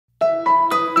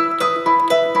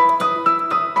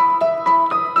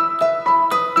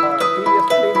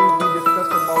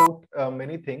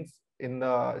many things in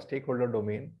the stakeholder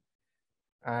domain.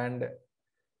 And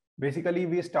basically,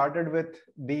 we started with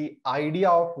the idea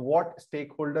of what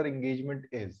stakeholder engagement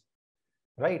is,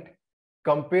 right?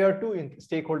 Compared to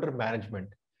stakeholder management.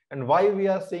 And why we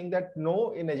are saying that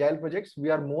no, in Agile projects, we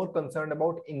are more concerned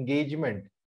about engagement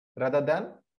rather than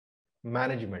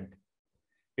management.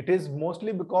 It is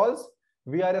mostly because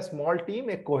we are a small team,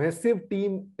 a cohesive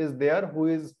team is there who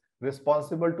is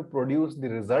responsible to produce the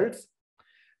results.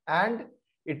 And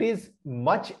it is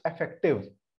much effective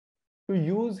to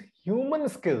use human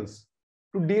skills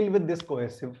to deal with this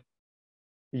cohesive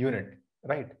unit,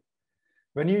 right?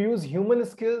 When you use human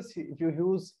skills, if you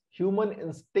use human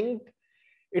instinct,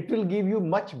 it will give you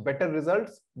much better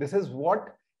results. This is what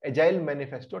Agile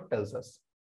Manifesto tells us.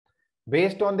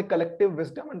 Based on the collective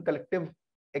wisdom and collective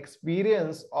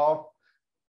experience of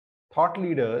thought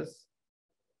leaders,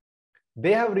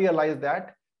 they have realized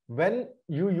that when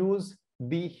you use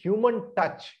the human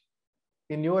touch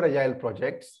in your Agile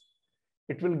projects,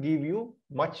 it will give you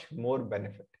much more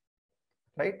benefit,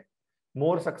 right?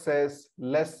 More success,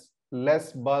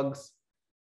 less bugs,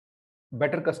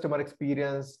 better customer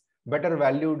experience, better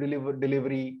value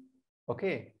delivery,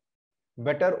 okay?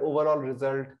 Better overall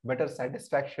result, better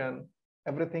satisfaction,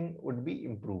 everything would be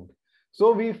improved.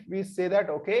 So we say that,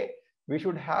 okay, we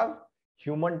should have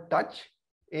human touch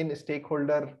in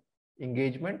stakeholder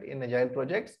engagement in Agile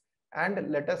projects,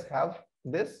 and let us have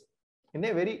this in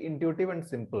a very intuitive and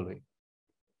simple way.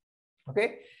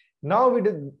 Okay. Now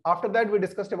after that we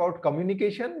discussed about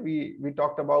communication. We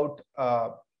talked about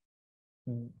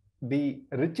the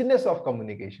richness of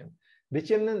communication.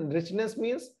 Richness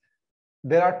means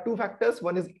there are two factors.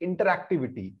 One is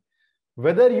interactivity.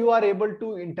 Whether you are able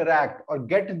to interact or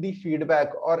get the feedback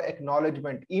or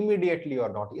acknowledgement immediately or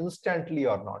not, instantly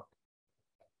or not.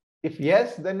 If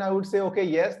yes, then I would say, okay,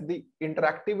 yes, the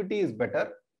interactivity is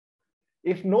better.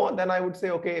 If no, then I would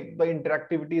say, okay, the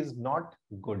interactivity is not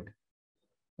good.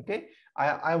 Okay,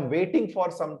 I am waiting for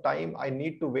some time. I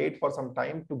need to wait for some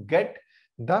time to get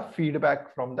the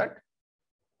feedback from that,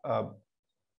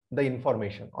 the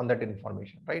information on that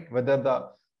information, right? Whether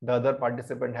the other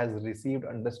participant has received,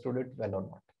 understood it well or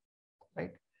not,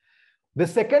 right? The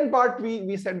second part,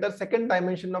 we said the second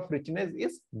dimension of richness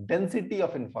is density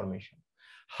of information.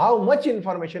 How much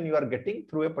information you are getting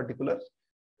through a particular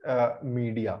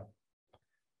media.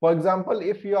 For example,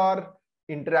 if you are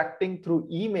interacting through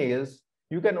emails,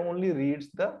 you can only read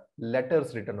the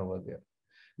letters written over there.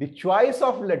 The choice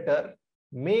of letter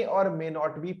may or may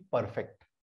not be perfect.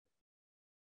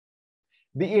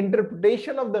 The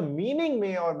interpretation of the meaning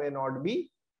may or may not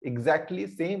be exactly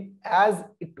same as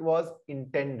it was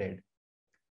intended.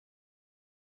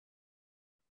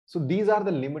 So these are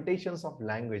the limitations of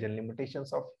language and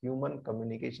limitations of human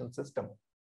communication system.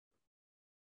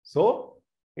 So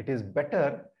it is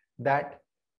better that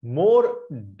more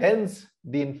dense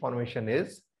the information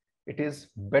is, it is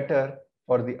better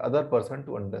for the other person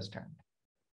to understand.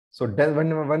 So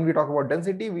when we talk about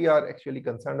density, we are actually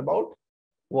concerned about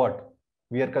what?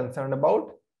 We are concerned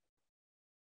about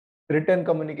written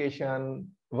communication,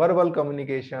 verbal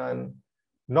communication,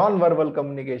 non-verbal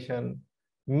communication.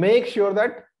 Make sure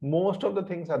that most of the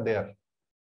things are there.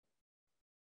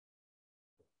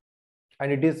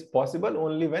 And it is possible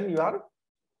only when you are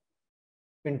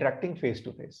interacting face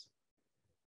to face.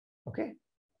 Okay.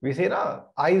 We say, nah,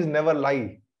 eyes never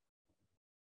lie.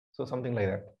 So something like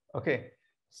that. Okay.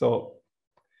 So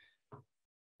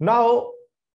now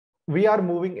we are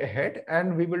moving ahead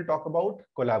and we will talk about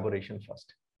collaboration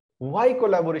first. Why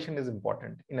collaboration is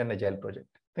important in an Agile project?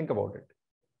 Think about it.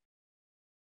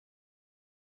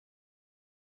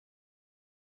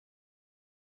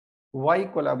 Why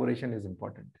collaboration is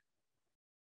important?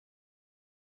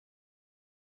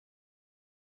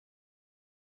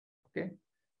 Okay.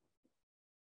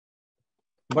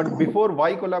 But before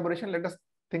why collaboration, let us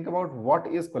think about what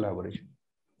is collaboration.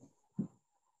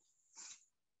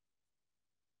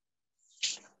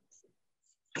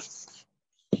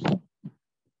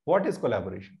 What is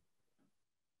collaboration?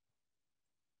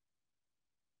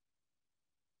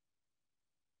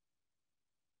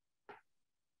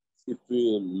 If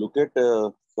we look at,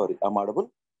 sorry, I'm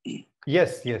audible?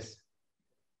 Yes, yes.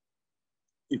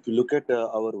 If you look at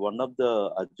our one of the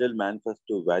Agile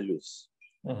Manifesto values,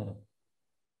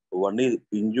 one is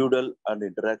individual and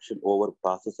interaction over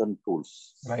process and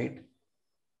tools. Right.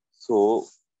 So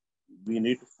we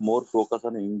need more focus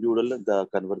on individual, the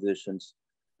conversations,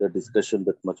 the discussion,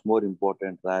 that's much more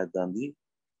important rather than the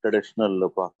traditional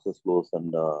process flows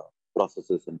and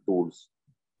processes and tools.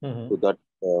 So that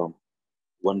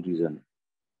one reason.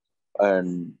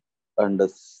 And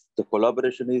the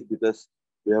collaboration is because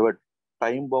we have a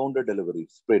time-bound delivery,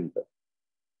 sprint,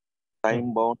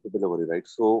 time-bound delivery, right?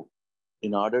 So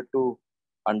in order to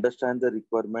understand the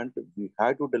requirement, we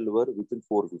had to deliver within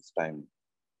 4 weeks time,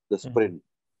 the sprint.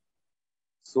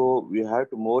 So we had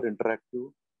to more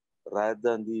interactive rather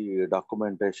than the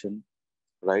documentation,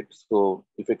 right? So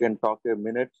if I can talk a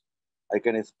minute, I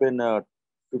can explain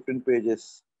 15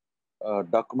 pages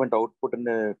document output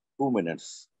in 2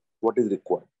 minutes, what is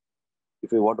required.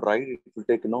 If you want to write, it will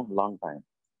take long time.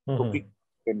 So quick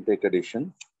can take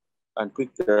addition and quick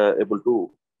able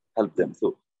to help them.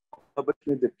 So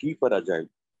collaboration is the key for Agile.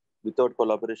 Without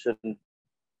collaboration,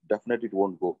 definitely it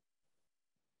won't go.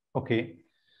 Okay.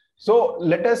 So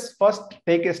let us first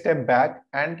take a step back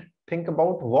and think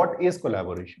about what is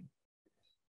collaboration.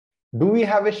 Do we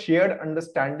have a shared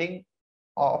understanding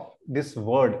of this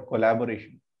word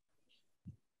collaboration?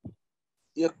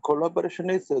 Yeah, collaboration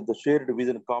is the shared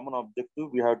vision, common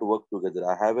objective. We have to work together.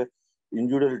 I have a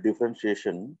individual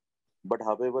differentiation, but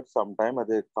however, sometime as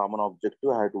a common objective,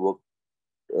 I have to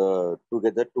work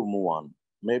together to move on.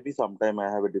 Maybe sometime I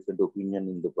have a different opinion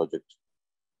in the project.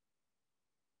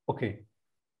 Okay.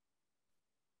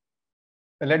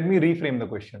 Let me reframe the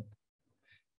question.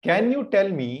 Can you tell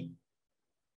me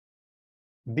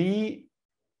the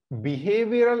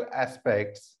behavioral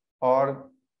aspects or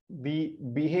the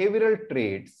behavioral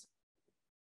traits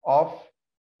of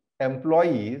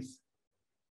employees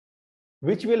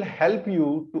which will help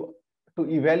you to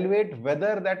evaluate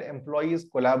whether that employee is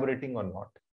collaborating or not?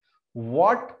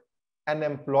 What an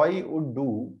employee would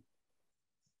do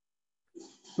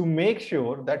to make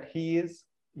sure that he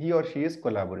or she is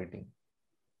collaborating?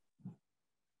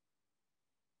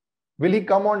 Will he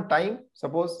come on time?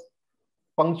 Suppose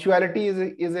punctuality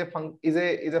is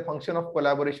a function of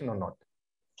collaboration or not?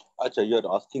 Acha,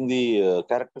 you're asking the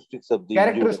characteristics of the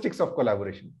characteristics of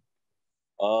collaboration.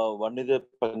 One is a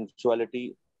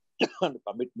punctuality and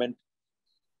commitment.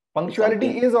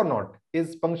 Punctuality is or not?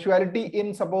 Is punctuality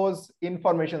in, suppose,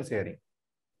 information sharing?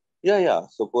 Yeah.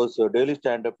 Suppose a daily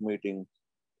stand-up meeting,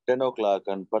 10 o'clock,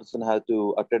 and person has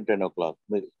to attend 10 o'clock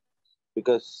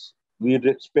because we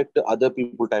respect other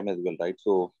people time as well, right?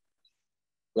 So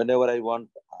whenever I want,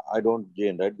 I don't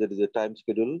join, right? There is a time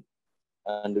schedule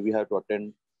and we have to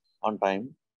attend on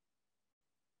time.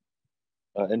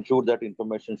 Ensure that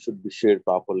information should be shared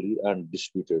properly and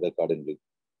distributed accordingly.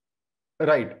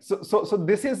 Right. So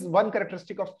this is one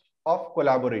characteristic of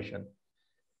collaboration.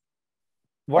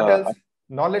 What else?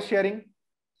 Knowledge sharing?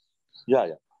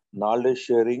 Yeah. Knowledge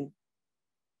sharing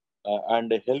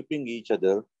and helping each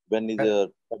other when is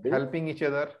helping each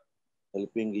other.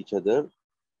 Helping each other.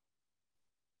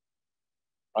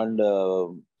 And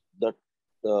that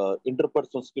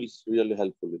interpersonal skills really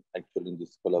helpful actually in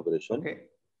this collaboration. Okay.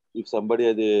 If somebody,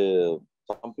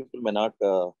 some people may not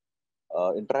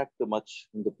interact much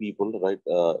in the people, right?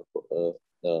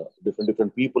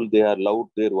 Different people, they are loud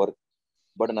their work,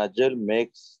 but an Agile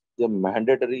makes them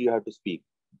mandatory. You have to speak,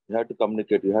 you have to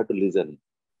communicate, you have to listen,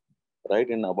 right?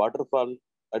 In a waterfall,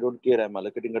 I don't care. I'm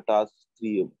allocating a task.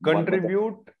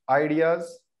 Contribute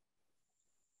ideas.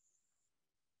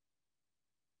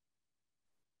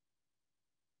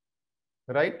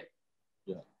 Right?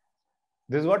 Yeah.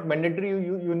 This is what mandatory.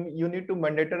 You need to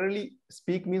mandatorily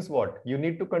speak means what? You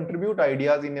need to contribute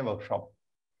ideas in a workshop.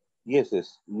 Yes.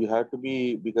 You have to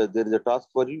be, because there is a task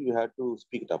for you. You have to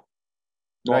speak it up.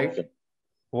 No right. Option.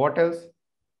 What else?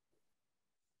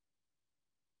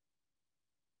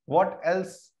 What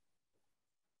else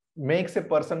makes a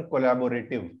person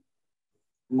collaborative?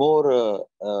 More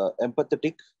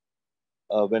empathetic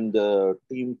when the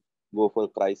team go for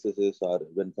crises or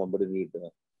when somebody need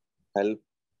help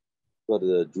for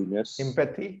the juniors.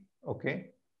 Empathy.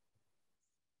 Okay.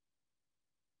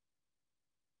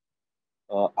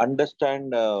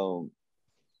 Understand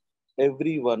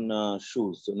everyone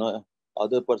shoes,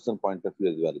 other person point of view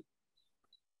as well.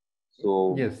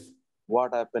 So yes,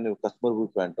 what happened if customer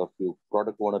view point of view,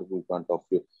 product owner view point of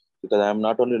view? Because I'm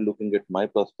not only looking at my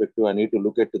perspective, I need to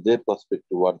look at their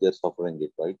perspective, what they're suffering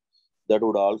it, right? That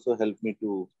would also help me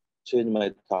to change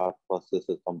my thought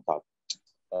processes, some thought.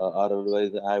 Or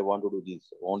otherwise, I want to do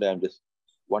this. Only I'm just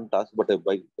one task, but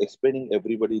by explaining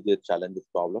everybody their challenges,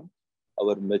 problem,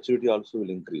 our maturity also will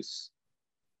increase.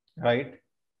 Right.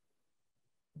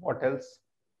 What else?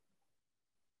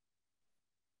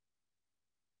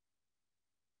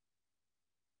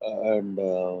 And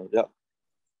yeah,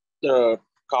 the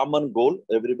common goal,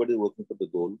 everybody working for the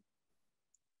goal,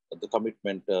 the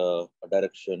commitment,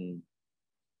 direction,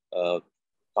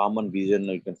 common vision,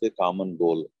 you can say common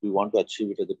goal. We want to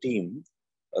achieve it as a team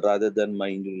rather than my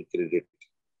individual credit.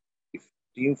 If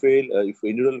team fail, if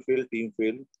individual fail, team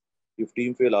fail. If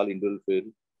team fail, all individual fail.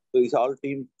 So is all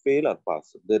team fail or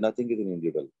pass? There nothing is in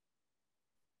individual.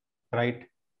 Right.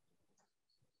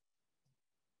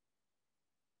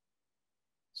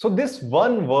 So this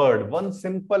one word, one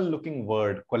simple looking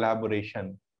word,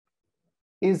 collaboration,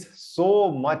 is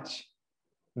so much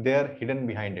there hidden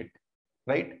behind it,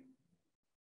 right?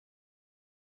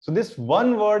 So this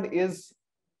one word is,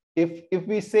 if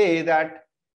we say that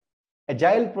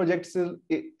agile projects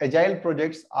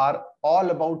are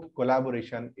all about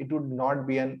collaboration, it would not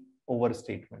be an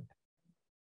overstatement,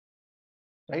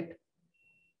 right?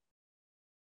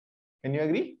 Can you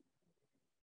agree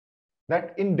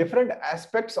that in different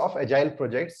aspects of agile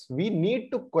projects we need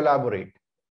to collaborate,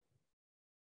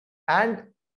 and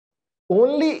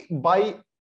only by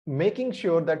making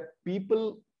sure that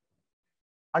people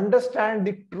understand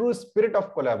the true spirit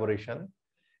of collaboration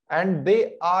and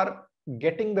they are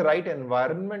getting the right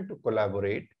environment to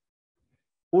collaborate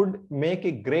would make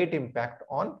a great impact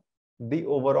on the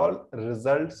overall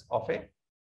results of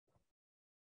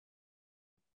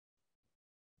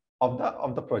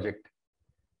the project.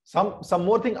 Some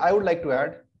more thing I would like to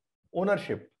add: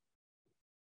 ownership.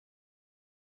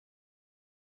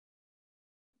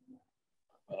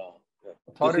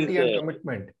 Authority and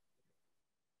commitment.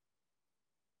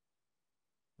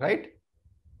 Right?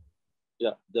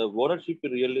 Yeah, the ownership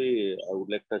really, I would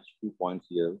like to touch few points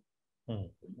here.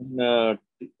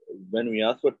 When we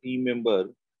ask for team member,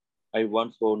 I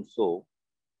want so and so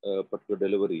particular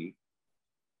delivery.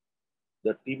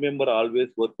 The team member always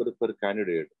work for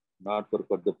candidate, not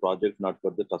for the project, not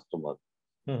for the customer.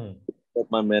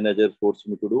 What my manager forced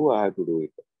me to do, I have to do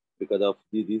it because of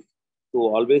this.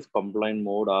 So always complaint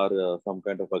mode or some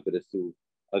kind of aggressive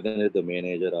against the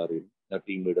manager or a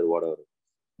team leader, whatever.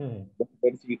 But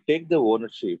when you take the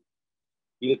ownership,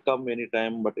 he'll come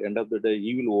anytime, but end of the day,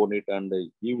 he will own it and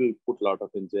he will put a lot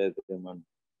of enthusiasm and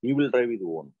he will drive his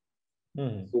own.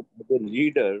 So the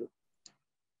leader,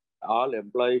 all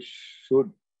employees should,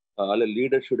 all a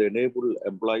leader should enable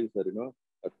employees or,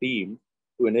 a team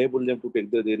to enable them to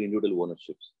take their individual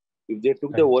ownerships. If they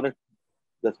took the ownership,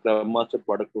 the Scrum Master,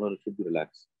 product owner should be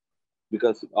relaxed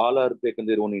because all are taking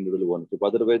their own individual ownership.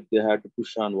 Otherwise, they had to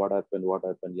push on what happened,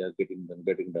 yeah, getting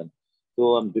done.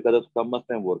 So because of Scrum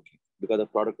Master, I'm working. Because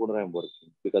of product owner, I'm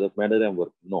working. Because of manager, I'm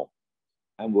working. No,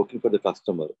 I'm working for the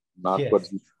customer, not for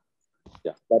the,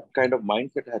 that kind of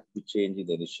mindset has to be changed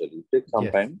initially. It takes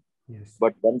some time.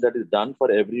 But once that is done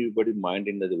for everybody mind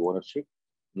in the ownership,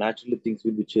 naturally things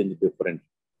will be changed different.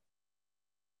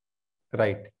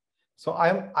 Right. So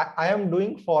I am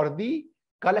doing for the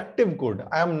collective good.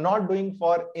 I am not doing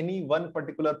for any one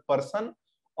particular person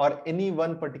or any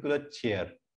one particular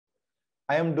chair.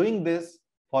 I am doing this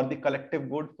for the collective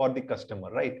good, for the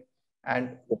customer, right?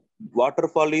 And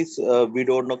waterfall is we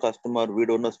don't know customer, we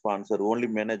don't know sponsor, only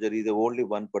manager is the only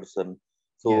one person.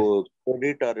 So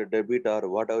credit or debit or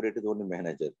whatever it is, only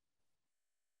manager.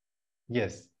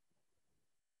 Yes.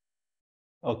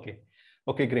 Okay.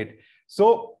 Okay, great.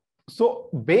 So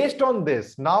based on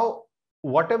this, now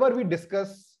whatever we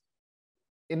discuss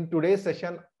in today's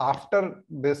session after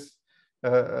this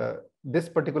this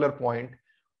particular point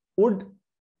would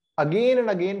again and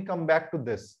again come back to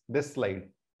this slide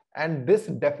and this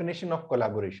definition of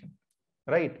collaboration,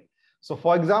 right? So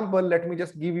for example, let me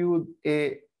just give you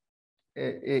a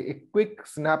quick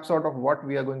snapshot of what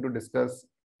we are going to discuss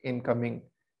in coming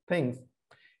things.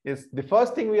 Is the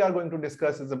first thing we are going to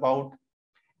discuss is about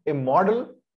a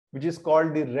model which is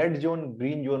called the red zone,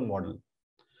 green zone model,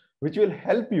 which will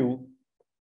help you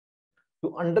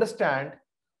to understand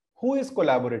who is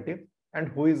collaborative and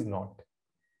who is not,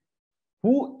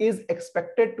 who is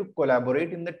expected to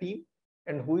collaborate in the team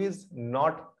and who is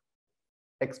not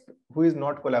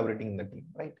collaborating in the team,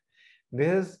 right?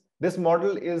 This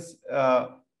model is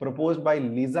proposed by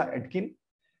Lyssa, Adkin,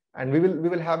 and we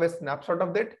will have a snapshot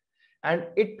of that, and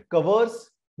it covers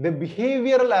the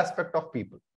behavioral aspect of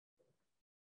people.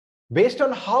 Based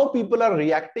on how people are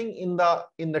reacting in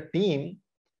the team,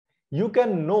 you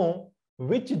can know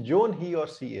which zone he or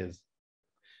she is.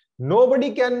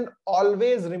 Nobody can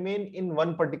always remain in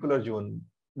one particular zone,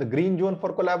 the green zone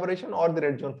for collaboration or the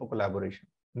red zone for collaboration.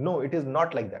 No, it is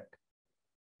not like that.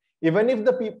 Even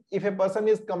if a person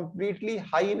is completely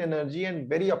high in energy and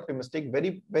very optimistic,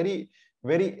 very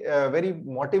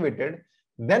motivated,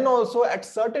 then also at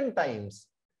certain times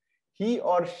he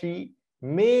or she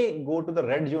may go to the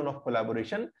red zone of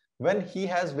collaboration when he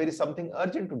has something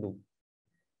urgent to do.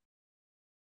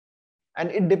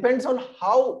 And it depends on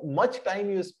how much time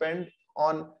you spend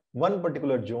on one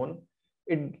particular zone.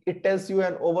 It tells you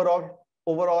an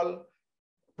overall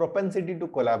propensity to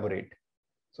collaborate.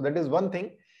 So that is one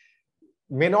thing.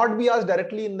 may not be asked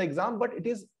directly in the exam, but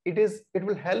it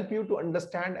will help you to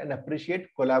understand and appreciate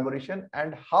collaboration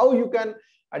and how you can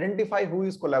identify who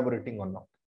is collaborating or not.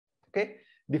 Okay,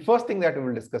 the first thing that we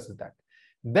will discuss is that.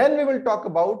 Then we will talk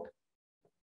about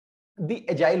the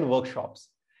agile workshops,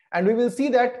 and we will see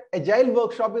that agile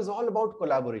workshop is all about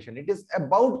collaboration. It is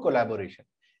about collaboration.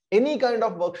 Any kind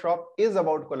of workshop is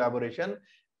about collaboration.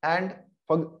 And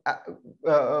for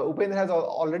Upendra has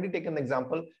already taken an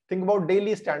example. Think about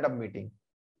daily stand-up meeting.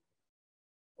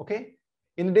 Okay,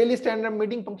 in daily stand-up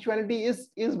meeting, punctuality is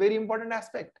very important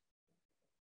aspect.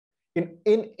 In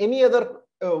any other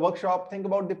workshop, think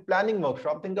about the planning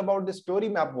workshop, think about the story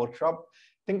map workshop,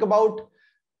 think about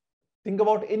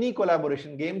any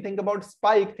collaboration game, think about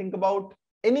Spike, think about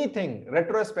anything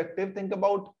retrospective, think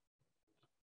about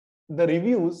the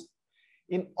reviews.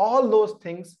 In all those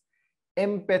things,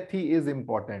 empathy is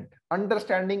important.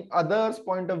 Understanding others'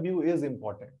 point of view is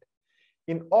important.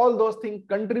 In all those things,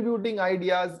 contributing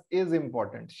ideas is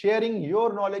important. Sharing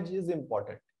your knowledge is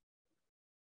important.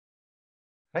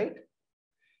 Right?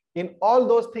 In all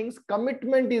those things,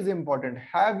 commitment is important.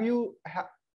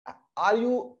 Are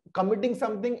you committing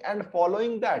something and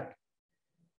following that?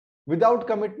 Without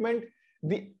commitment,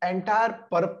 the entire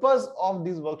purpose of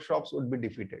these workshops would be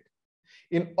defeated.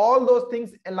 In all those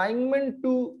things, alignment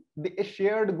to the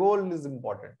shared goal is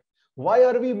important. Why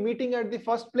are we meeting at the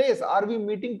first place? Are we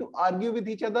meeting to argue with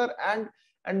each other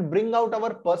and bring out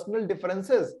our personal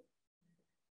differences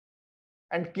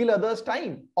and kill others'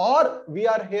 time? Or we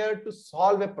are here to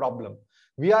solve a problem.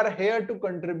 We are here to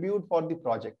contribute for the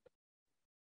project.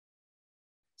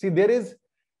 See, there is,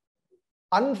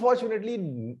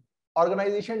 unfortunately,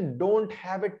 organizations don't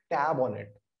have a tab on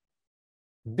it.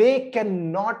 They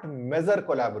cannot measure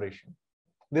collaboration.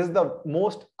 This is the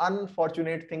most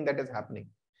unfortunate thing that is happening.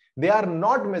 They are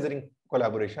not measuring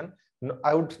collaboration.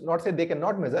 I would not say they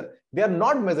cannot measure. They are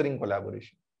not measuring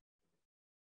collaboration.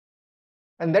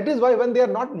 And that is why when they are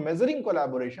not measuring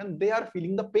collaboration, they are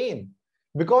feeling the pain.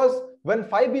 Because when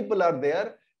 5 people are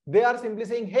there, they are simply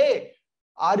saying, hey,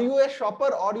 are you a shopper,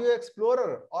 or are you an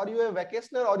explorer, or are you a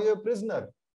vacationer, or are you a prisoner?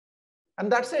 And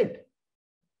that's it.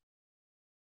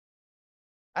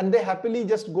 And they happily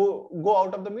just go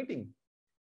out of the meeting.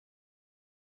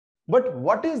 But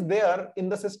what is there in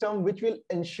the system which will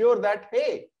ensure that,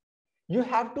 hey, you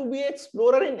have to be an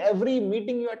explorer in every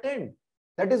meeting you attend?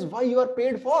 That is why you are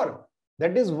paid for.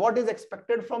 That is what is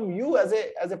expected from you as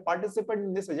a participant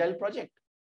in this Agile project.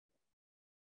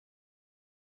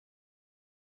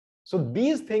 So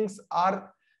these things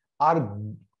are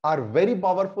very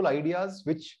powerful ideas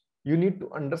which you need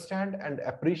to understand and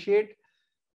appreciate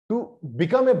to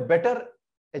become a better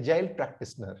Agile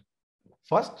practitioner.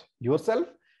 First, yourself.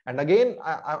 And again,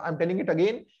 I'm telling it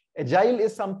again, Agile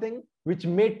is something which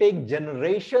may take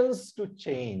generations to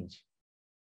change,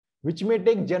 which may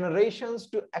take generations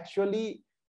to actually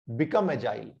become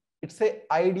Agile. It's an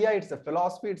idea, it's a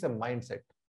philosophy, it's a mindset.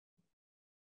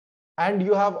 And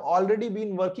you have already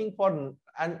been working for,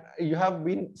 and you have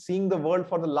been seeing the world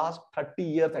for the last 30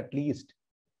 years at least.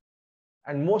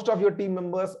 And most of your team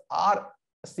members are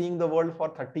seeing the world for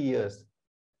 30 years.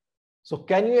 So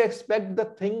can you expect the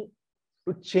thing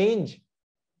to change?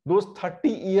 Those 30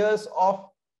 years of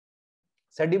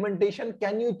sedimentation,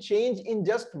 can you change in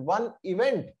just one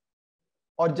event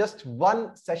or just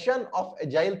one session of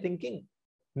Agile thinking?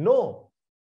 No.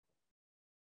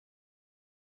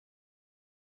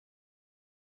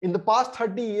 In the past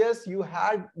 30 years, you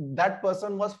had that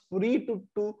person was free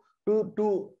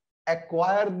to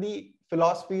acquire the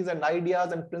philosophies and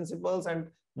ideas and principles and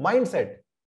mindset.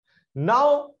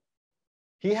 Now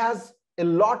he has a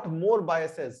lot more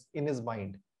biases in his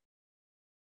mind.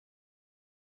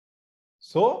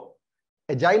 So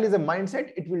Agile is a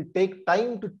mindset. It will take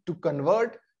time to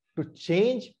convert, to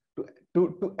change,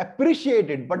 to appreciate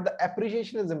it. But the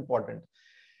appreciation is important.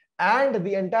 And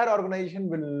the entire organization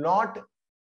will not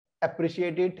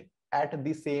appreciate it at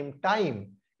the same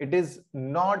time. It is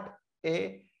not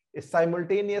a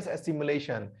simultaneous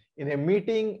assimilation. In a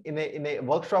meeting, in a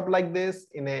workshop like this,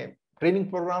 in a training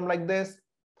program like this,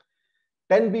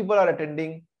 10 people are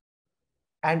attending,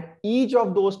 and each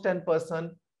of those 10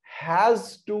 persons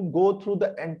has to go through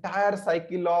the entire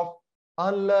cycle of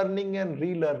unlearning and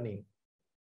relearning.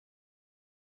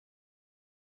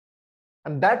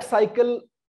 And that cycle,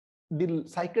 the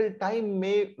cycle time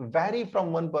may vary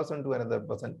from one person to another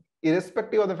person,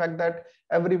 irrespective of the fact that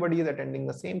everybody is attending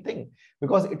the same thing,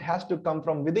 because it has to come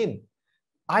from within.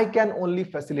 I can only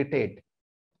facilitate,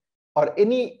 or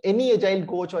any Agile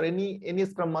coach or any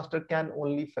Scrum Master can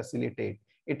only facilitate.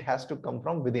 It has to come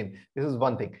from within. This is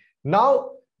one thing.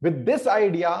 Now, with this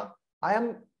idea, I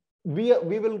am we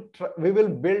will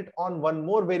build on one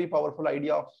more very powerful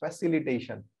idea of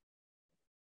facilitation,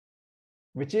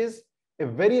 which is a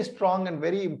very strong and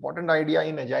very important idea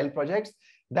in agile projects,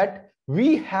 that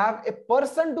we have a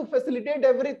person to facilitate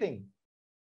everything.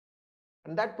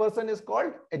 And that person is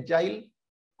called agile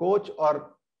coach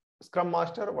or scrum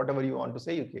master, whatever you want to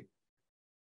say. Okay.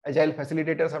 Agile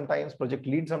facilitator sometimes, project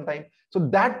lead sometimes. So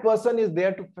that person is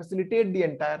there to facilitate the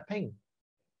entire thing.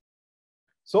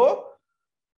 So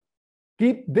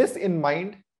keep this in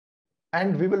mind,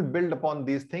 and we will build upon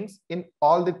these things in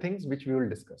all the things which we will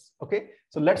discuss. Okay.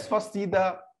 So let's first see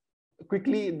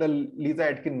quickly the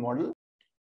Lyssa Adkin model.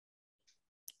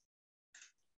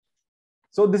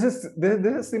 So this is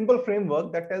a simple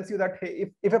framework that tells you that,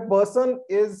 hey, if a person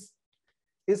is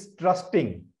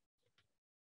trusting,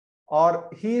 or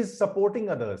he is supporting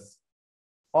others,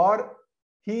 or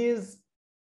he is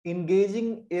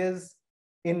engaging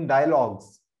in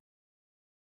dialogues,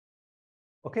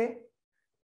 okay,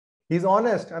 he's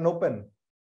honest and open,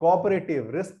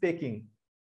 cooperative, risk-taking.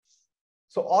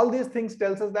 So all these things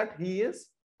tells us that he is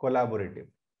collaborative.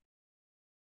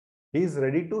 He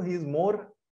is more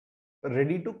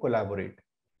ready to collaborate.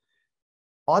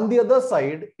 On the other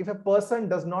side, if a person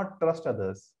does not trust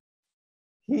others,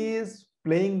 he is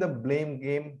playing the blame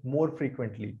game more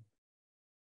frequently.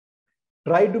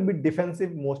 Try to be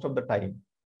defensive most of the time.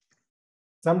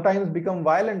 Sometimes become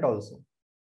violent also.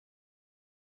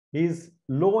 He is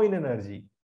low in energy.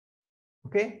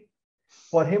 Okay.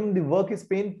 For him, the work is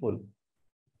painful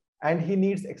and he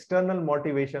needs external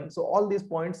motivation. So all these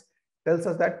points tells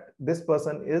us that this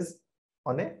person is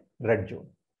on a red zone.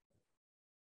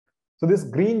 So this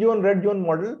green zone, red zone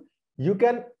model, you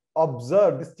can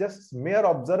observe, this just mere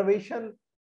observation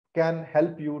can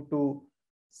help you to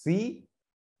see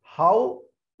how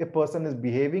a person is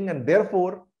behaving, and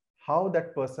therefore how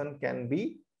that person can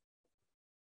be,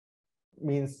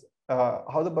 means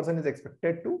how the person is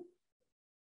expected to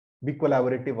be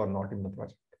collaborative or not in the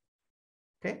project.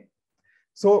 Okay.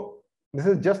 So this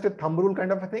is just a thumb rule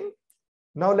kind of a thing.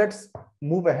 Now let's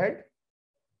move ahead.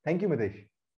 Thank you, Mitesh.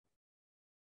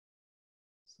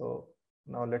 So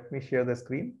now let me share the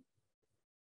screen.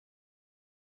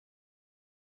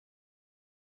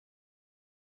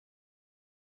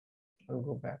 I'll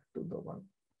go back to the one.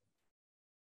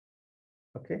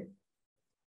 Okay.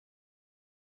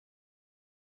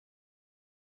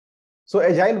 So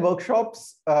agile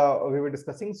workshops we were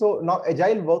discussing. So now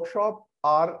agile workshop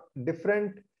are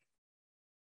different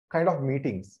kind of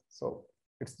meetings. So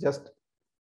it's just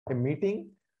a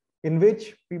meeting in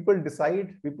which people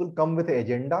come with an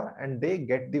agenda and they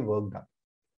get the work done.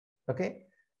 Okay.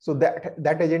 So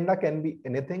that agenda can be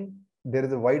anything. There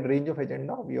is a wide range of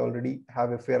agenda. We already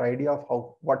have a fair idea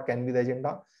of what can be the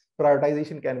agenda.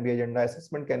 Prioritization can be agenda,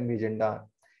 assessment can be agenda,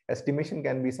 estimation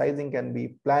can be, sizing can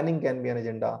be, planning can be an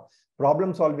agenda,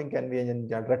 problem solving can be an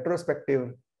agenda,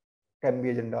 retrospective can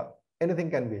be agenda, anything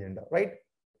can be agenda, right?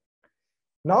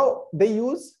 Now they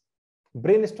use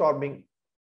brainstorming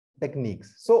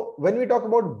techniques. So when we talk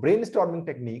about brainstorming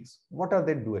techniques, what are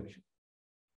they do actually?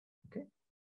 Okay.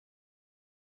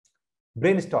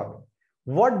 Brainstorming.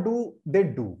 What do they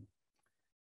do?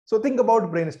 So think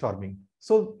about brainstorming.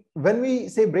 So when we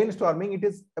say brainstorming, it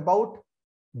is about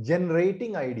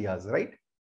generating ideas, right?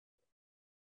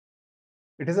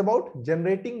 It is about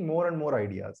generating more and more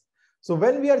ideas. So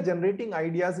when we are generating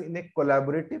ideas in a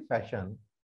collaborative fashion,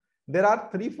 there are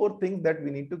 3-4 things that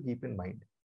we need to keep in mind.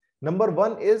 Number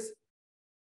one is,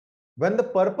 when the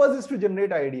purpose is to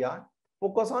generate idea,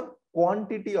 focus on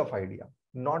quantity of idea,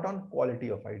 not on quality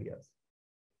of ideas.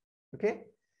 Okay.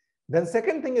 Then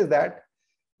second thing is that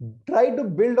try to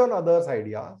build on others'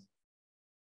 ideas.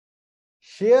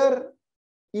 Share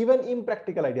even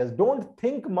impractical ideas. Don't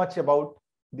think much about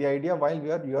the idea while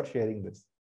you are sharing this.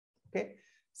 Okay.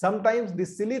 Sometimes the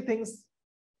silly things,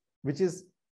 which is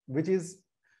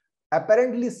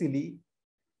apparently silly,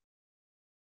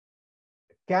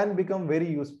 can become very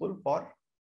useful for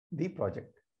the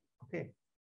project. Okay.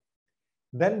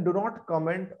 Then do not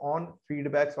comment on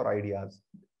feedbacks or ideas.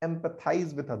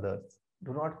 Empathize with others.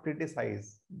 Do not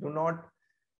criticize. Do not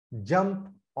jump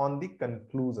on the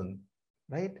conclusion,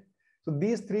 right? So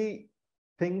these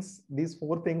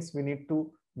 4 things we need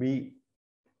to be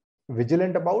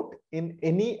vigilant about in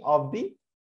any of the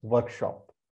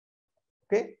workshop.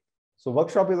 Okay. So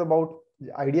workshop is about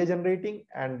idea generating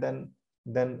and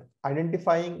then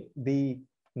identifying the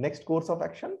next course of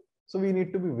action. So we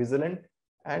need to be vigilant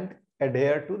and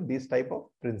adhere to these type of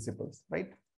principles,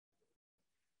 right?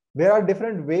 There are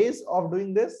different ways of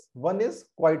doing this. One is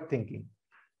quiet thinking,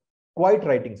 quiet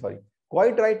writing, sorry.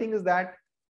 Quiet writing is that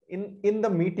in the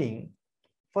meeting,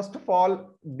 first of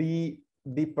all, the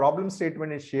problem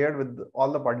statement is shared with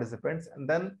all the participants, and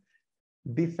then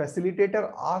the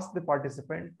facilitator asks the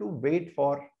participant to wait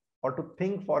for or to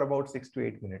think for about 6 to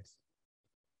 8 minutes.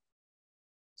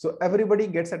 So everybody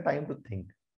gets a time to think.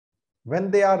 When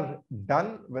they are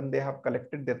done, when they have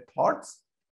collected their thoughts,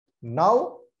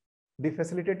 now the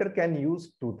facilitator can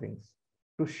use two things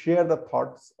to share the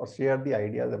thoughts or share the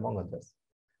ideas among others.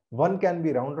 One can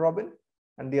be round robin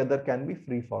and the other can be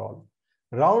free for all.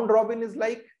 Round robin is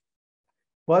like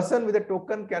person with a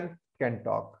token can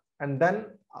talk, and then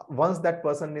once that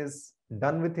person is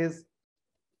done with his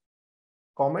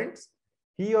comments,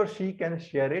 he or she can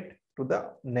share it to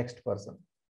the next person,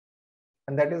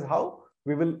 and that is how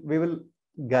we will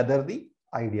gather the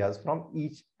ideas from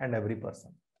each and every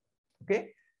person. Okay,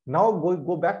 now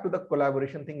go back to the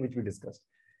collaboration thing which we discussed.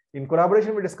 In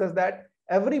collaboration, we discussed that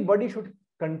everybody should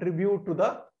contribute to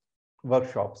the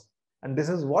workshops, and this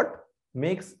is what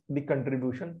makes the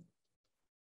contribution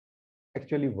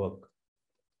actually work.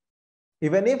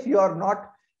 Even if you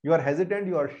are hesitant,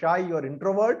 you are shy, you are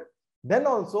introvert, then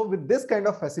also with this kind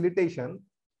of facilitation,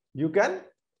 you can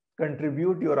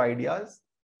contribute your ideas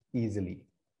easily,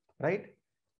 right?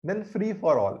 Then free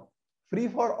for all. Free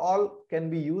for all can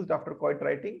be used after quote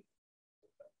writing.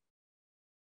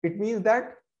 It means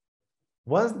that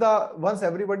once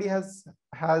everybody has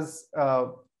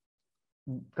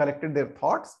collected their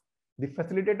thoughts, the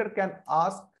facilitator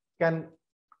can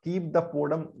keep the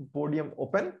podium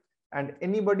open, and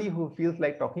anybody who feels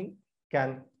like talking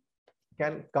can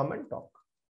come and talk.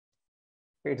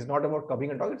 Okay, it's not about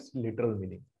coming and talk, it's literal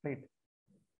meaning, right?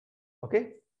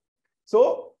 Okay,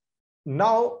 so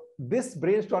now this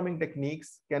brainstorming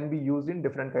techniques can be used in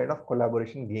different kind of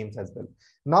collaboration games as well.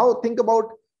 Now think about,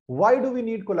 why do we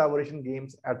need collaboration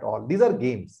games at all? These are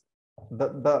games.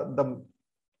 The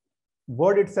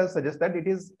word itself suggests that it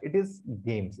is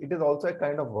games. It is also a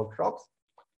kind of workshops,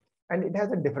 and it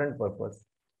has a different purpose.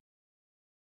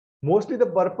 Mostly the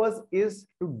purpose is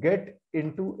to get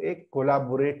into a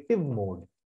collaborative mode.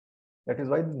 That is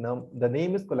why the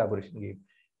name is collaboration game.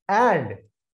 And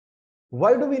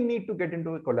why do we need to get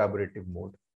into a collaborative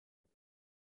mode?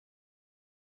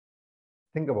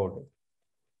 Think about it.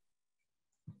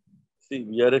 See,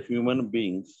 we are a human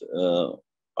beings.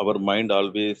 Our mind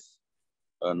always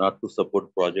not to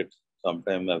support projects.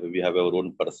 Sometimes we have our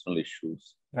own personal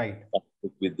issues. Right.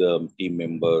 With the team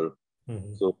member.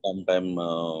 Mm-hmm. So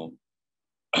sometimes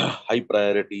high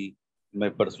priority in my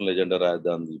personal agenda rather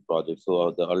than the project.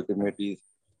 So the ultimate is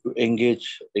to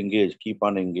engage, keep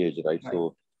on engage, right?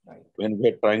 So when we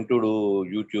are trying to do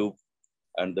YouTube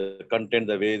and the content,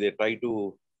 the way they try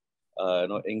to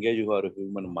engage your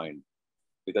human mind,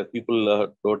 because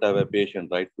people don't have a patience,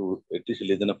 right, to at least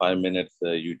less than 5 minutes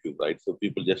YouTube, right? So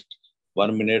people just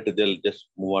 1 minute, they'll just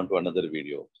move on to another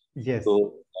video. Yes.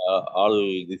 So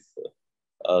all this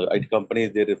IT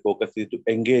companies, their focus is to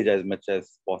engage as much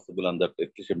as possible on that at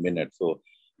least a minute. So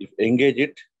if engage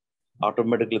it,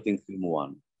 automatically things will move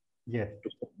on. Yes.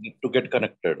 To get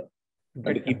connected.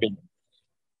 And keep it.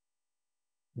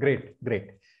 Great,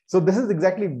 great. So this is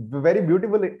exactly very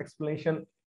beautiful explanation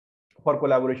for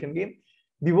collaboration game.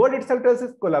 The word itself tells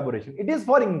us collaboration. It is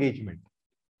for engagement,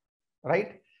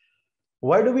 right?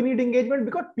 Why do we need engagement?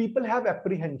 Because people have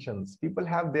apprehensions. People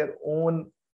have their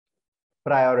own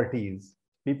priorities.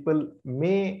 People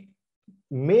may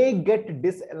get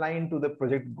disaligned to the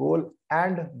project goal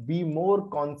and be more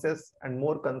conscious and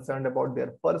more concerned about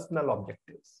their personal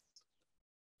objectives.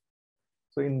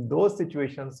 So in those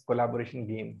situations, collaboration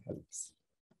game helps.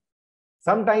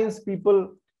 Sometimes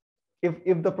people,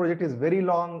 if the project is very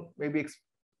long, maybe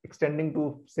extending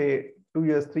to say 2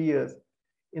 years, 3 years,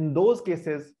 in those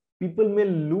cases, people may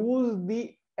lose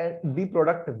the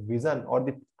product vision or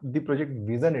the project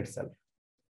vision itself.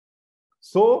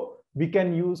 So we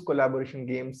can use collaboration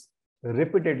games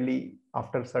repeatedly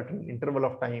after a certain interval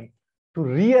of time to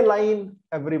realign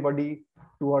everybody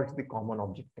towards the common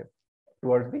objective,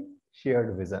 towards the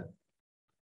shared vision,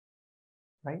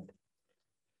 right?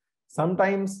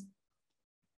 Sometimes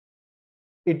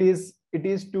it is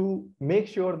to make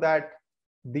sure that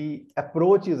the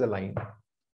approach is aligned.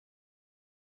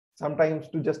 Sometimes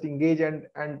to just engage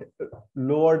and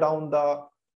lower down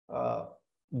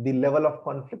the level of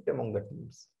conflict among the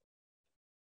teams.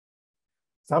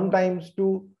 Sometimes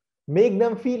to make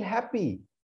them feel happy.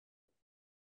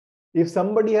 If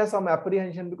somebody has some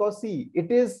apprehension, because see,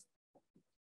 it is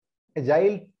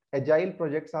agile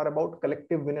projects are about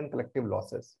collective win and collective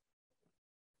losses.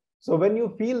 So when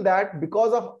you feel that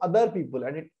because of other people,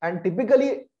 and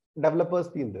typically developers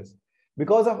feel this,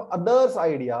 because of others'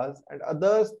 ideas and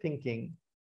others' thinking,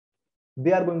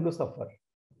 they are going to suffer.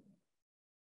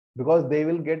 because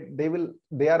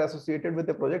they are associated with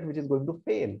a project which is going to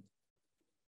fail.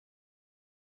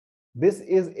 This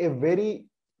is a very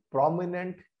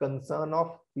prominent concern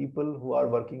of people who are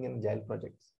working in Agile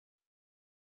projects.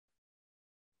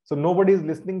 So nobody is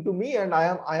listening to me, and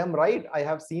I am right. I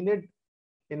have seen it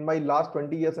in my last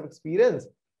 20 years of experience,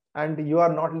 and you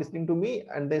are not listening to me,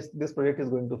 and this project is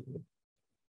going to fail.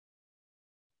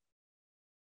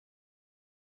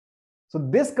 So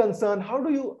this concern, how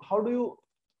do you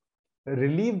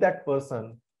relieve that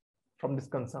person from this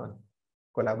concern?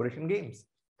 Collaboration games.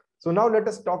 So now let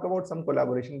us talk about some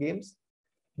collaboration games.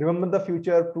 Remember the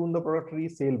future, prune the product tree,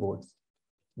 sailboats.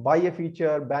 Buy a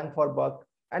feature, bang for buck,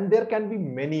 and there can be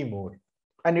many more.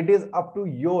 And it is up to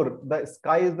the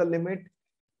sky is the limit.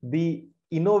 The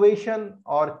innovation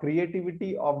or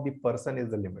creativity of the person is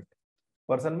the limit.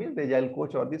 Person means the Agile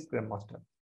coach or the Scrum Master.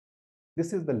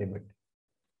 This is the limit.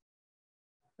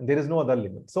 There is no other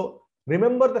limit. So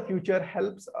remember the future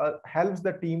helps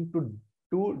the team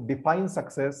to define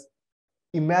success,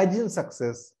 imagine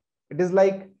success. It is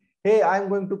like, hey, I'm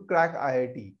going to crack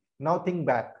IIT. Now think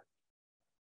back.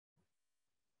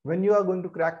 When you are going to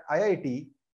crack IIT,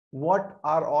 what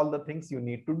are all the things you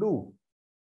need to do?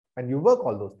 And you work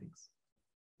all those things.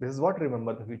 This is what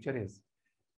remember the future is.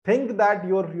 Think that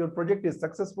your project is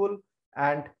successful,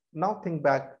 and now think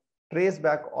back, trace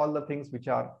back all the things which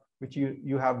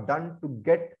you have done to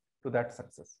get to that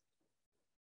success.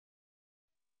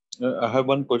 I have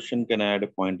one question. Can I add a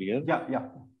point here? Yeah.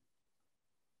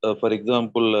 For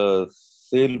example,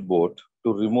 Sailboat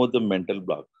to remove the mental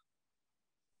block.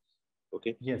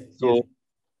 Okay. Yes. So yes.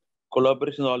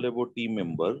 Collaboration is all about team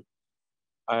member,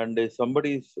 and some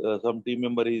team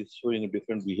member is showing a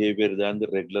different behavior than the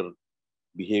regular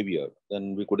behavior.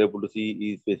 Then we could able to see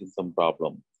he is facing some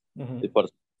problem. The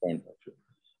first point of view.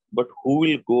 But who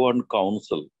will go and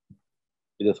counsel?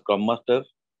 Is a Scrum Master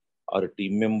or a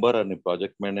team member and a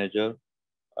project manager?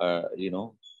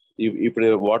 If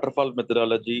a waterfall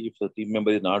methodology, if the team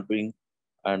member is not doing,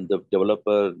 and the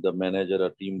developer, the manager, a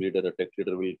team leader, a tech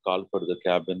leader will call for the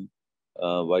cabin,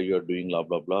 why you are doing blah,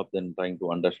 blah, blah, then trying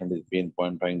to understand his pain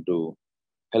point, trying to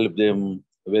help them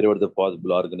wherever the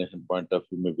possible organization point of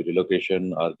view, maybe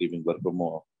relocation or giving work from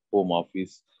home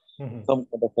office, some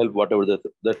kind of help, whatever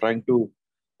they're trying to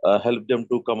help them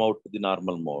to come out to the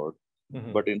normal mode.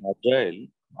 But in Agile,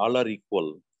 all are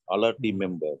equal, all are team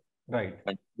members. Right.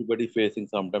 And everybody facing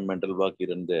sometimes mental work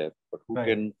here and there. But who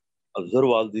can observe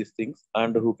all these things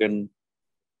and who can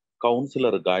counsel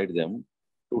or guide them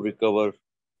to recover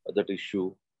that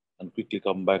issue and quickly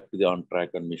come back to the on track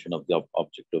and mission of the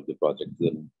object of the project.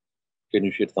 Then can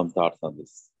you share some thoughts on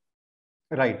this?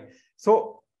 Right.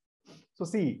 So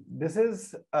see, this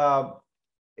is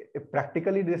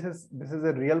practically this is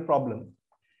a real problem.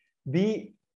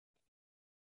 The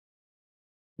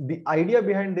idea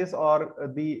behind this, or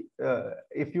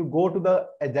if you go to the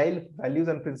Agile values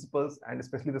and principles, and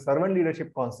especially the servant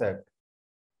leadership concept,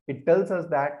 it tells us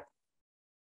that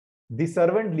the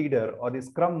servant leader or the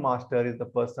Scrum Master is the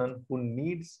person who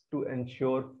needs to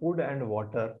ensure food and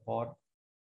water for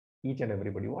each and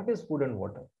everybody. What is food and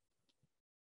water?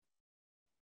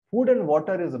 Food and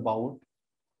water is about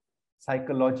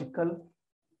psychological,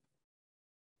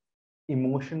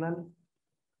 emotional,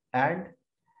 and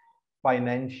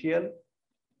financial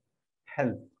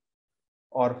help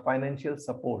or financial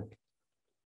support.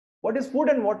 What is food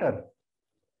and water?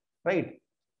 Right?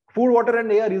 Food, water,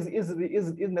 and air is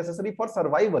necessary for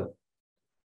survival.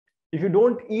 If you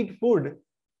don't eat food,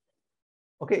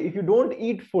 okay, if you don't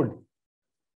eat food,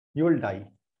 you will die.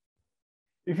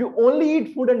 If you only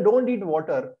eat food and don't eat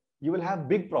water, you will have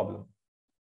big problem.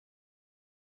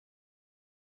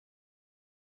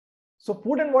 So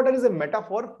food and water is a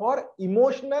metaphor for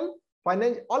emotional,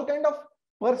 financial, all kind of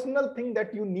personal thing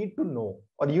that you need to know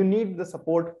or you need the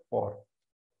support for.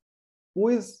 Who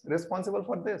is responsible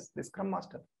for this? The Scrum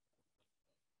Master.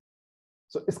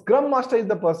 So Scrum Master is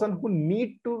the person who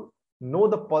need to know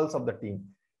the pulse of the team.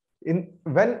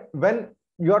 When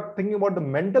you are thinking about the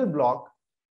mental block,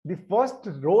 the first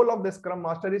role of the Scrum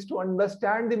Master is to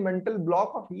understand the mental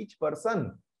block of each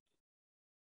person.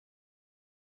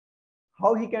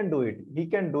 How he can do it? He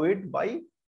can do it by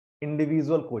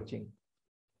individual coaching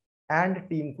and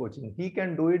team coaching. He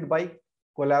can do it by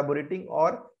collaborating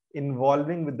or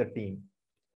involving with the team.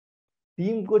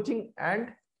 Team coaching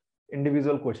and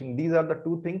individual coaching. These are the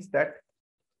two things that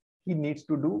he needs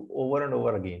to do over and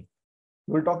over again.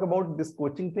 We'll talk about this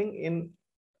coaching thing in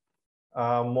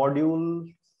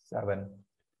module 7,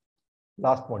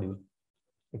 last module.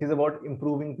 It is about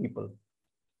improving people.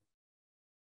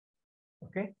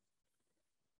 Okay.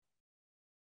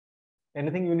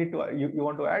 Anything you need to you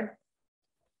want to add?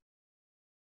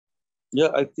 Yeah,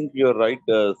 I think you're right.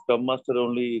 Scrum Master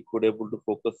only could able to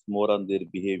focus more on their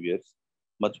behaviors,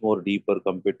 much more deeper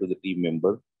compared to the team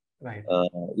member. Right.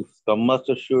 If Scrum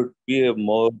Master should be a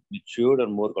more matured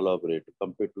and more collaborative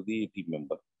compared to the team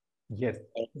member. Yes.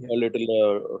 Yes. A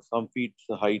little, some feet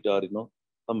height or,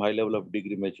 some high level of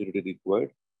degree maturity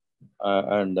required.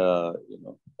 And,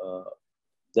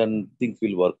 then things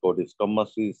will work out. If Scrum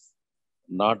Master is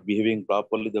not behaving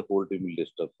properly, the whole team will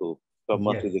disturb. So Scrum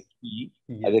Master Yes. is a key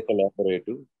as Yes. a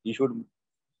collaborative. He should,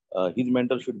 his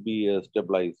mental should be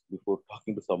stabilized before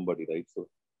talking to somebody, right? So,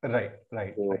 Right.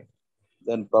 Right. so Right.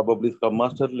 then probably Scrum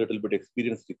Master little bit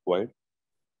experience required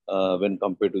when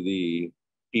compared to the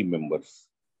team members.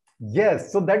 Yes.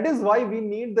 So that is why we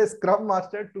need the Scrum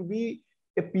Master to be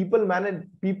a people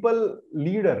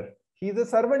leader. He is a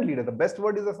servant leader. The best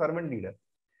word is a servant leader.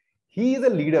 He is a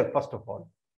leader, first of all.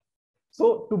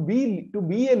 So to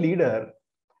be a leader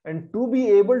and to be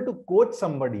able to coach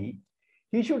somebody,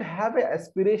 he should have an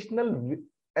aspirational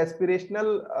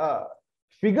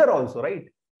figure also, right?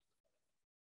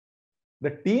 The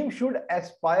team should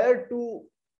aspire to,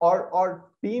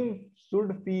 or team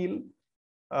should feel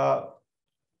uh,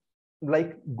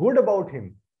 like good about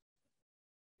him.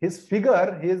 His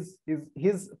figure,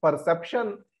 his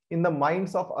perception in the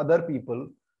minds of other people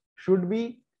should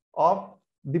be of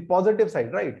the positive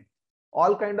side, right?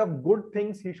 All kind of good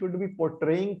things he should be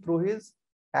portraying through his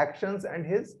actions and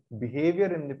his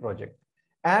behavior in the project,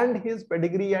 and his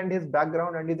pedigree and his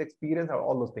background and his experience,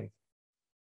 all those things.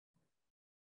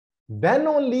 Then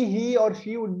only he or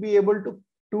she would be able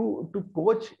to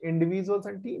coach individuals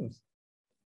and teams.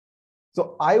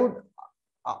 So I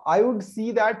would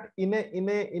see that in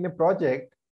a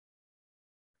project,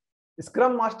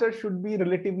 Scrum Master should be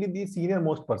relatively the senior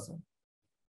most person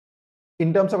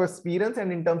in terms of experience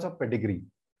and in terms of pedigree.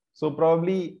 So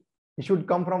probably he should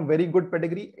come from very good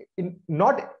pedigree,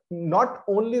 not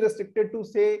only restricted to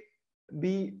say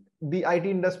the IT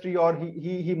industry, or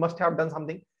he must have done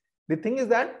something. The thing is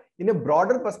that in a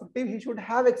broader perspective, he should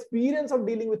have experience of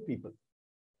dealing with people.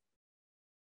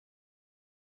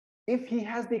 If he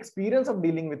has the experience of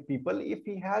dealing with people, if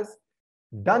he has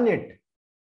done it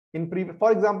in previous,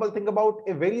 for example, think about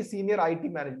a very senior IT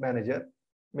manager,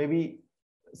 maybe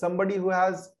somebody who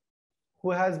has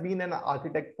been an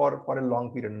architect for a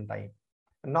long period of time,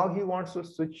 and now he wants to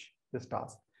switch this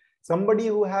task. Somebody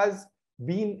who has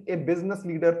been a business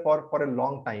leader for a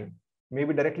long time,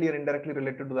 maybe directly or indirectly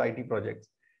related to the IT projects,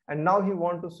 and now he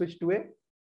wants to switch to a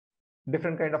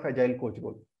different kind of agile coach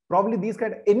role. Probably these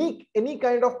kind, any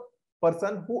kind of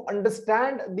person who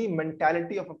understand the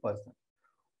mentality of a person,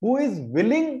 who is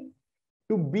willing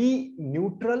to be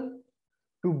neutral,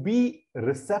 to be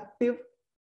receptive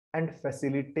and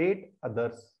facilitate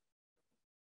others,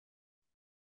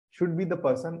 should be the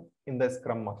person in the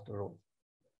Scrum Master role.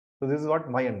 So this is what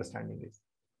my understanding is.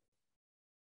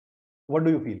 What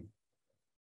do you feel?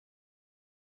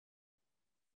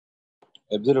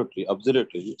 Absolutely,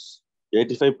 absolutely. Yes.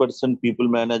 85% people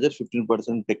manager,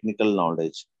 15% technical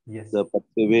knowledge. Yes. The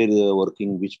way they're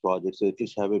working, which projects, so at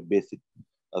least have a basic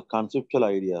conceptual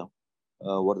idea.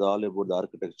 What all about the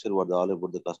architecture, what all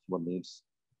about the customer needs.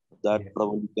 That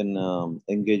probably can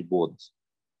engage both.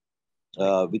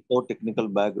 Without technical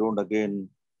background, again,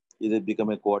 they become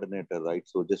a coordinator, right?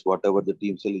 So just whatever the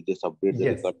team cell, just update the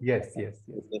record. Yes.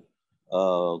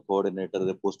 Coordinator,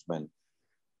 the postman.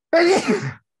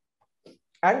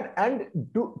 and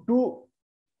to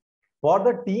for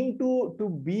the team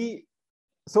to be,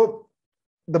 so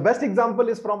the best example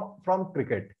is from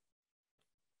cricket.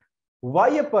 Why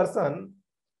a person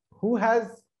who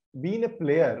has been a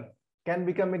player can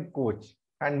become a coach,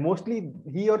 and mostly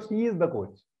he or she is the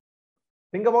coach.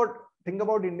 Think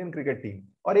about Indian cricket team,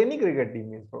 or any cricket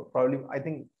team, is probably, I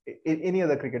think, any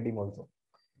other cricket team also.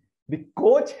 The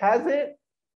coach has a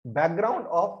background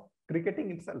of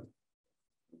cricketing itself,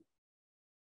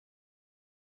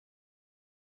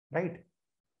 right?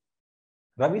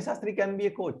 Ravi Shastri can be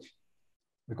a coach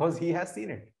because he has seen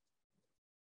it.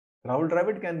 Rahul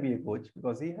Dravid can be a coach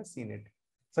because he has seen it.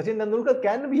 Sachin Tendulkar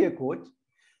can be a coach.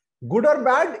 Good or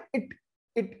bad,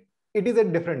 it is a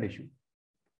different issue.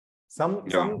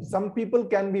 Some people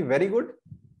can be very good.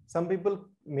 Some people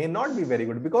may not be very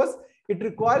good, because it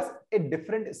requires a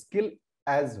different skill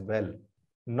as well.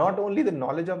 Not only the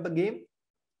knowledge of the game,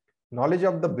 knowledge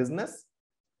of the business,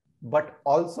 but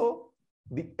also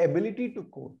the ability to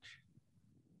coach.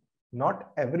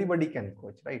 Not everybody can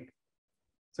coach, right?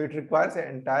 So it requires an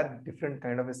entire different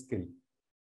kind of a skill.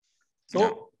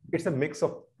 So it's a mix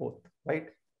of both, right?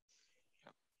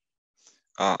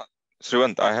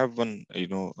 Shriwant, I have one,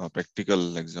 a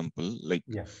practical example. Like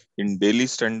in daily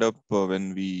stand-up,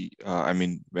 when we,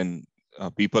 when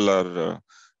people are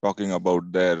talking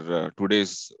about their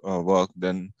today's work,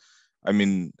 then I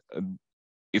mean,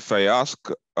 if I ask,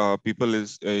 people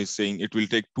is saying it will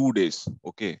take 2 days.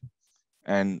 Okay.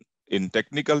 And in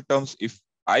technical terms, if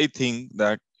I think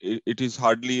that it is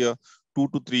hardly a 2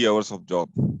 to 3 hours of job.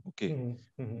 Okay.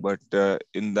 But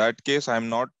in that case, I'm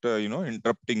not,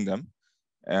 interrupting them.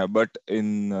 But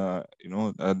in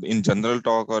general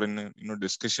talk or in,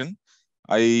 discussion,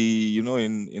 I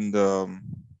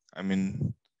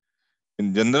mean,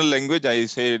 in general language, I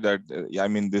say that,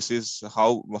 this is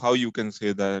how you can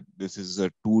say that this is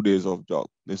 2 days of job.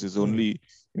 This is only,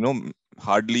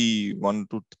 hardly 1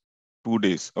 to 2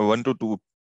 days or 1 to 2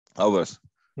 hours.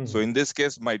 So in this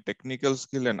case, my technical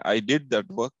skill, and I did that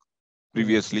work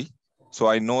previously. So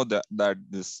I know that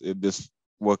this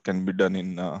work can be done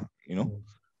in,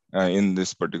 in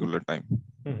this particular time.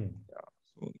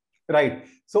 So, right.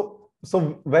 So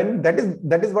when that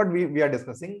is what we are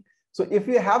discussing. So if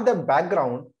you have the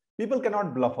background, people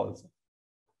cannot bluff also.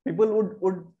 People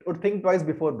would think twice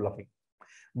before bluffing.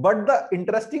 But the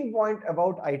interesting point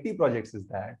about IT projects is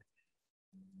that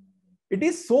it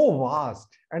is so vast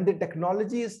and the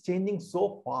technology is changing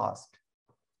so fast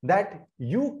that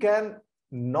you can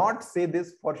not say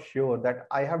this for sure that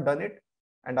I have done it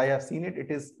and I have seen it. It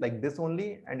is like this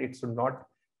only, and it should not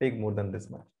take more than this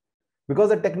much. Because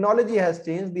the technology has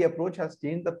changed, the approach has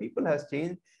changed, the people has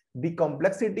changed, the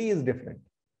complexity is different.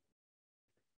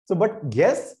 So, but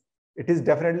yes, it is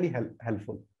definitely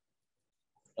helpful.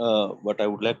 But I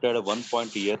would like to add one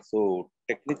point here. So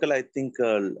technical, I think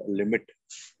limit.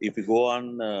 If you go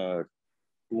on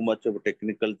too much of a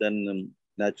technical, then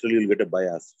naturally you'll get a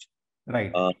bias.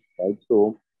 Right.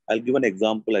 Also, I'll give an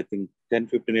example. I think 10,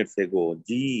 15 years ago,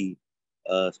 GE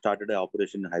started an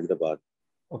operation in Hyderabad.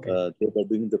 Okay. They were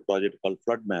doing the project called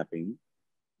flood mapping.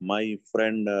 My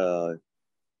friend,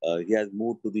 he has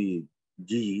moved to the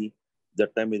GE.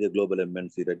 That time is a global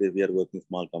MNC. That is, we are working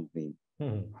small company.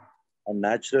 And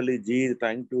naturally, GE is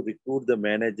trying to recruit the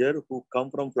manager who come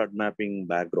from flood mapping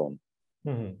background.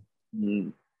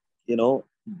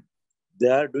 They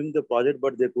are doing the project,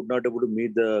 but they could not able to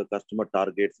meet the customer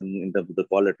targets in terms of the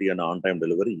quality and on-time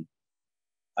delivery.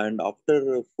 And after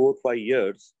 4 or 5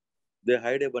 years, they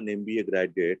hired an MBA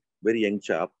graduate, very young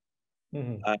chap.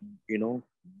 And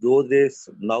those days,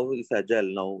 now it's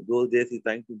Agile. Now those days he's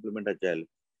trying to implement Agile,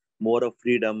 more of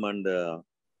freedom and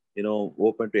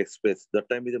open to express. That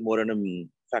time is more in a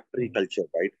factory culture,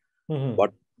 right?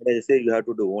 What I say you have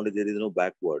to do, only there is no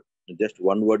backward. Just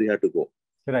one word you have to go,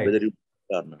 right, whether you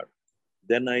or not.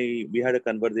 Then we had a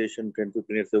conversation 10,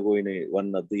 15 years ago in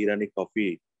one of the Iranian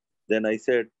coffee. Then I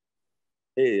said,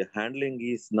 hey, handling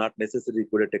is not necessary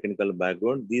for a technical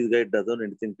background. This guy doesn't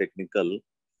anything technical,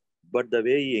 but the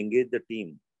way he engaged the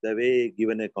team, the way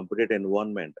given a competitive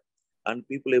environment, and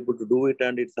people able to do it,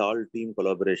 and it's all team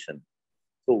collaboration.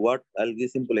 So what, I'll give a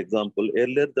simple example.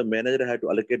 Earlier, the manager had to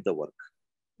allocate the work.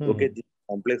 Okay, this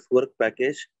complex work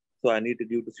package, so I need to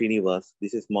give to Srinivas.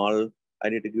 This is small, I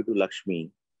need to give to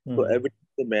Lakshmi. So every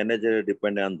the manager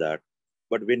depended on that.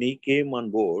 But when he came on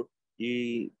board,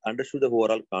 he understood the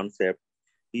overall concept.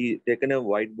 He taken a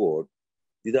whiteboard.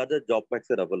 These are the job packs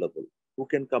are available. Who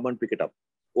can come and pick it up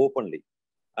openly?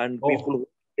 And people who are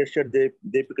interested,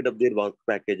 they pick it up their work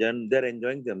package and they're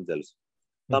enjoying themselves.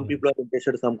 Some people are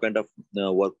interested in some kind of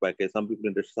work package. Some people are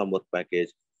interested in some work package.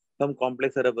 Some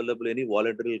complex are available. Any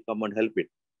volunteer will come and help it.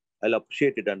 I'll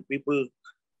appreciate it. And people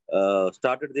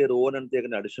started their own and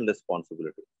taken additional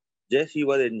responsibility. Just he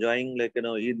was enjoying,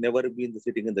 he'd never been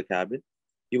sitting in the cabin.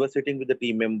 He was sitting with the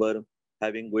team member,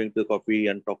 going to coffee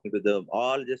and talking to them,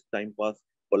 all just time pass,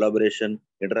 collaboration,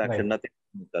 interaction, nothing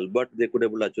technical. But they could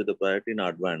able to achieve the priority in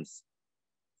advance.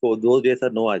 So those days are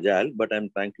no Agile, but I'm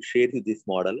trying to share you this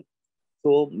model.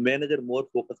 So manager more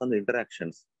focus on the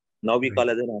interactions. Now we call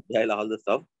as an Agile all the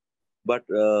stuff, but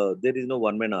there is no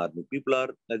one-man army. People are,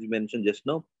 as you mentioned just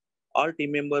now, all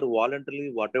team member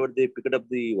voluntarily, whatever they picked up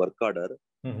the work order,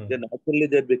 then naturally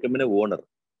they're becoming a owner.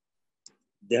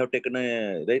 They have taken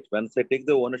right. Once I take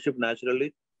the ownership,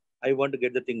 naturally, I want to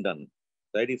get the thing done.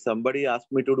 Right. If somebody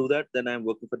asks me to do that, then I'm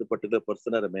working for the particular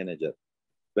person or a manager.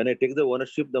 When I take the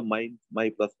ownership, my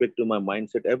perspective, my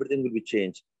mindset, everything will be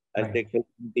changed. I'll take help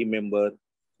from team member.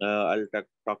 I'll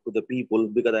talk to the people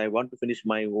because I want to finish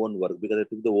my own work because I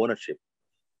took the ownership.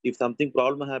 If something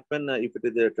problem happen, if it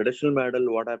is a traditional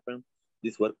model, what happened?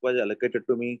 This work was allocated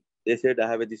to me. They said I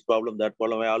have this problem, that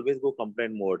problem. I always go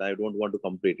complaint mode. I don't want to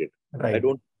complete it. I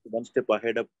don't one step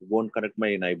ahead of won't connect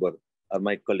my neighbor or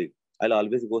my colleague. I'll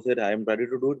always go say I am ready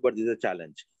to do it, but this is a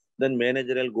challenge. Then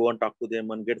manager will go and talk to them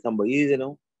and get somebody.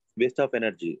 Waste of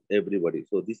energy, everybody.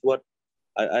 So this is what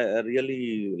I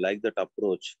really like that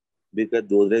approach. because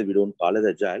those days we don't call it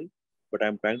agile, but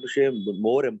I'm trying to share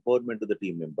more empowerment to the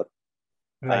team member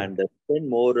and spend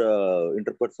more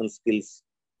interpersonal skills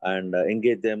and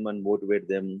engage them and motivate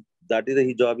them. That is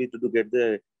his job, is to get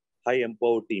the high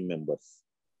empowered team members.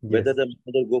 Yes. Whether the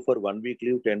manager go for 1 week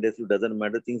leave, 10 days leave, doesn't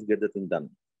matter, things get the thing done.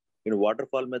 In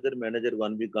waterfall method, manager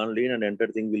 1 week on lean and enter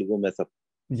thing will go mess up.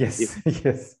 Yes,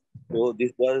 yes. So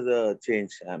this was a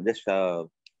change. I'm just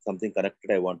something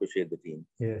connected I want to share the team.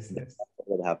 Yes, yes.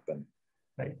 What happened.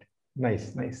 Right.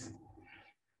 Nice, nice.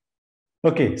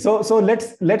 Okay, so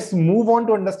let's move on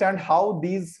to understand how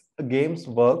these games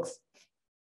works.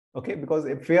 Okay, because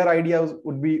a fair idea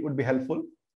would be helpful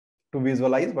to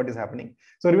visualize what is happening.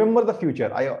 So remember the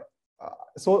future.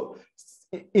 So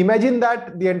imagine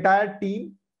that the entire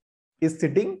team is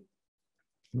sitting.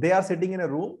 They are sitting in a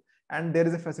room, and there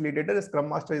is a facilitator. A Scrum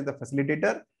Master is the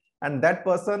facilitator, and that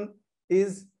person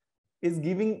is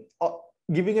giving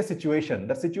a situation.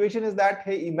 The situation is that,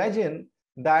 hey, imagine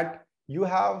that you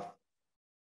have.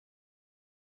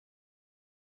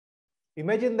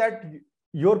 Imagine that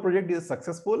your project is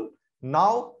successful.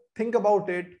 Now think about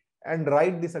it and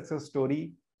write the success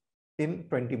story in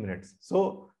 20 minutes.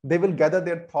 So they will gather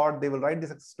their thought, they will write the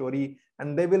success story,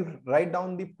 and they will write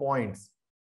down the points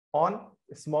on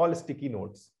small sticky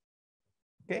notes.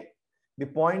 Okay, the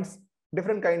points,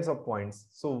 different kinds of points.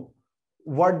 So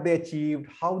what they achieved,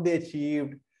 how they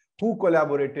achieved, who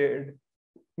collaborated,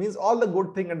 means all the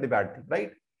good thing and the bad thing,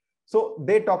 right? So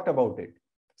they talked about it.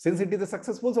 Since it is a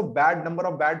successful, so number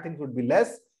of bad things would be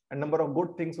less and number of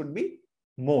good things would be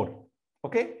more.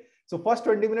 Okay. So first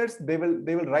 20 minutes, they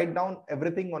will write down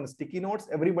everything on sticky notes.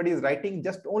 Everybody is writing,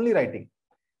 just only writing.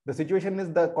 The situation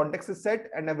is, the context is set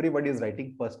and everybody is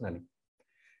writing personally.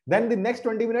 Then the next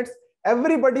 20 minutes,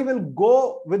 everybody will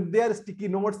go with their sticky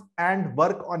notes and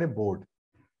work on a board.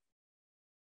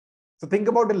 So think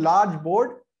about a large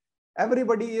board.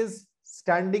 Everybody is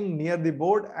standing near the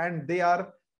board and they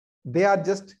are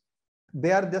just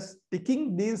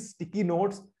sticking these sticky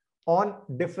notes on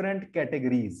different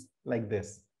categories like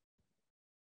this.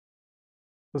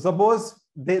 So suppose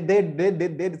they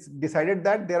decided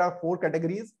that there are 4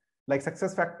 categories like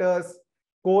success factors,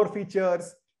 core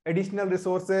features, additional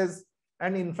resources,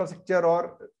 and infrastructure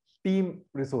or team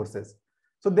resources.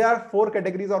 So there are 4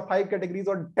 categories or 5 categories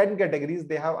or 10 categories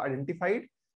they have identified,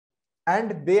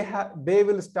 and they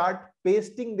will start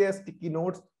pasting their sticky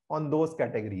notes on those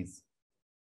categories.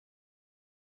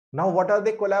 Now, what are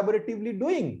they collaboratively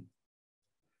doing?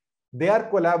 They are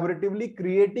collaboratively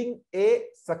creating a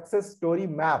success story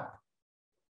map.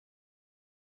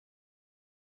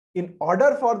 In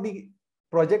order for the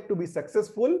project to be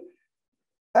successful,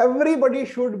 everybody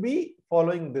should be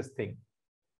following this thing.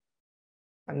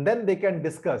 And then they can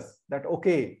discuss that,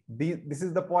 okay, this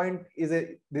is the point. Is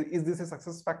this a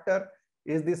success factor?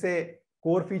 Is this a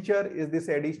core feature? Is this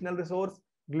an additional resource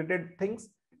related things?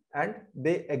 And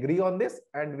they agree on this,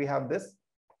 and we have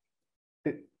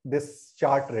this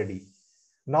chart ready.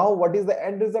 Now, what is the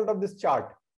end result of this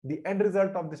chart? The end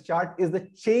result of this chart is the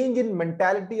change in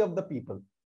mentality of the people,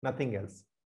 nothing else.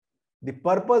 The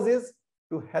purpose is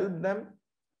to help them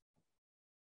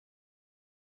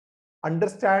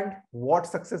understand what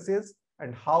success is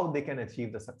and how they can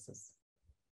achieve the success.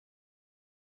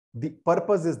 The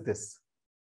purpose is this: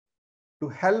 to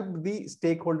help the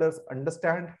stakeholders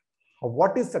understand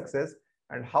what is success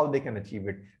and how they can achieve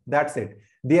it. That's it.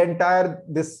 The entire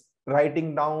this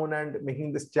writing down and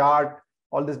making this chart,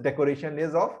 all this decoration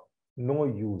is of no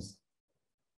use.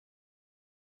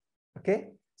 Okay.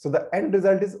 So the end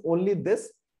result is only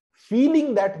this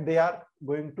feeling that they are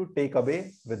going to take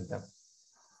away with them.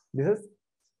 This is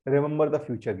remember the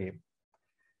future game.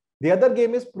 The other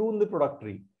game is prune the product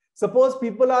tree. Suppose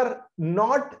people are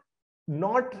not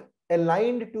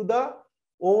aligned to the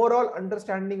overall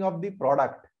understanding of the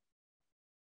product.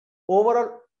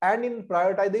 Overall, and in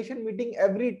prioritization meeting,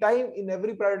 every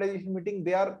prioritization meeting,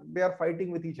 they are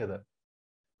fighting with each other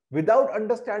without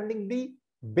understanding the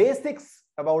basics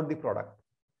about the product.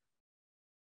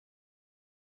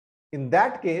 In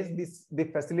that case, the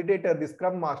facilitator, the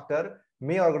Scrum Master,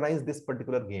 may organize this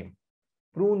particular game,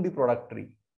 prune the product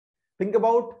tree. Think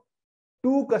about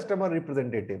 2 customer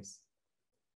representatives.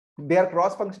 They are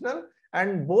cross-functional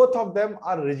and both of them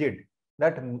are rigid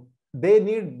that they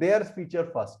need their feature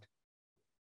first.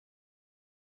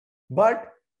 But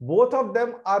both of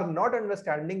them are not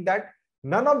understanding that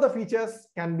none of the features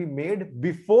can be made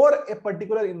before a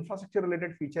particular infrastructure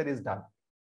related feature is done.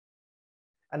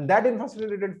 And that infrastructure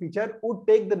related feature would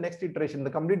take the next iteration, the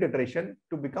complete iteration,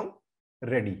 to become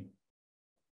ready.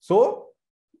 So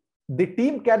the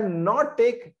team cannot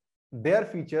take their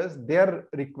features, their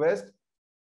request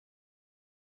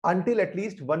until at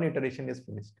least one iteration is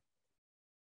finished.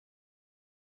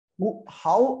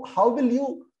 How will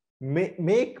you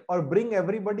make or bring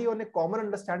everybody on a common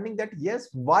understanding that yes,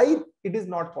 why it is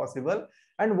not possible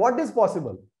and what is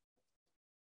possible?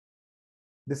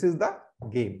 This is the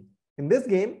game. In this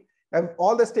game,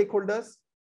 all the stakeholders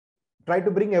try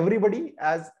to bring everybody,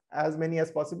 as many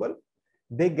as possible.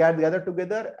 They gather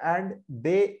together and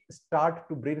they start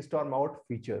to brainstorm out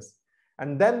features.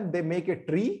 And then they make a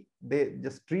tree, they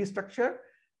just tree structure,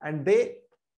 and they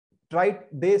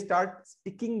start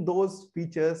sticking those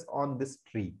features on this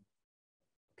tree.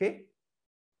 Okay.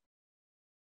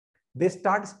 They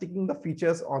start sticking the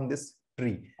features on this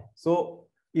tree. So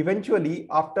eventually,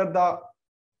 after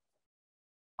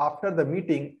the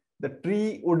meeting, the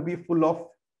tree would be full of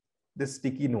the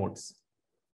sticky notes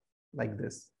like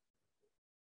this.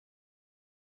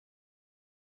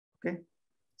 Okay.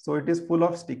 So it is full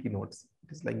of sticky notes.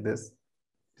 It is like this.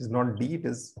 It is not D, it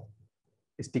is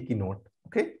a sticky note.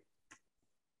 Okay.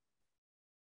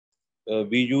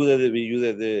 We use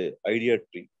as a idea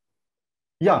tree.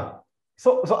 Yeah.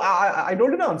 So I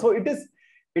told you now. So it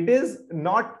is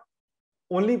not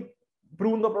only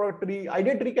prune the product tree.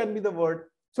 Idea tree can be the word.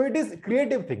 So it is a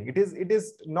creative thing. It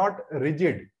is not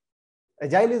rigid.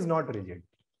 Agile is not rigid.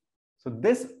 So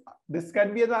this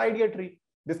can be an idea tree.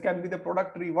 This can be the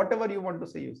product tree. Whatever you want to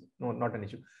say, use it. No, not an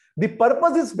issue. The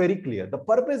purpose is very clear. The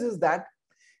purpose is that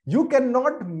you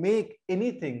cannot make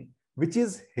anything which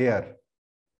is here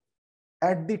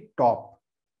at the top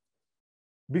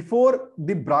before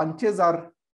the branches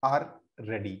are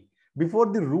ready, before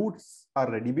the roots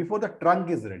are ready, before the trunk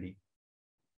is ready.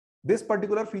 This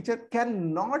particular feature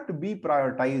cannot be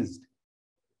prioritized.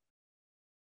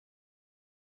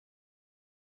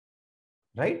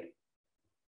 Right?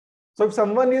 So if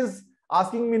someone is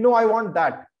asking me, no, I want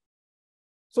that.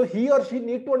 So he or she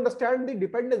need to understand the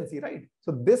dependency, right?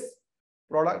 So this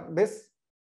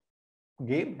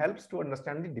game helps to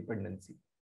understand the dependency.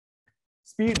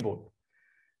 Speedboat.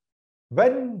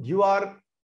 When you are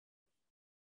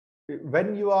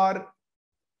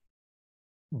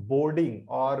boarding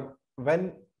or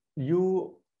when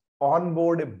you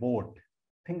onboard a boat,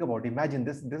 think about, imagine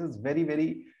this. This is very,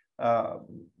 very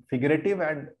figurative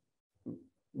and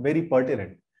very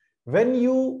pertinent. When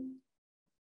you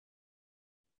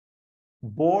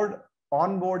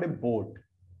onboard a boat,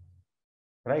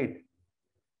 right?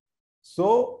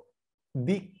 So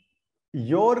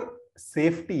your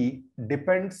safety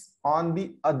depends on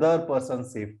the other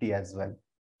person's safety as well.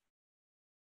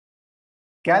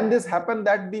 Can this happen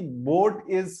that the boat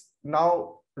is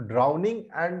now drowning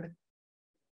and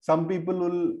some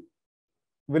people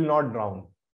will not drown?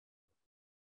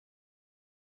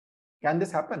 Can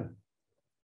this happen?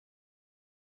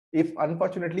 If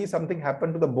unfortunately something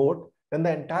happened to the boat, then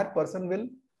the entire person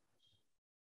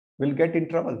will get in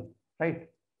trouble, right?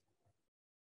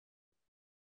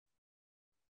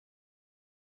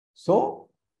 So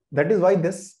that is why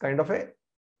this kind of a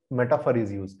metaphor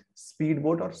is used,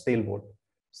 speedboat or sailboat.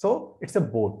 So it's a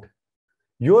boat.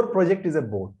 Your project is a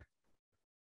boat.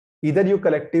 Either you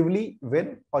collectively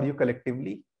win or you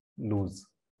collectively lose.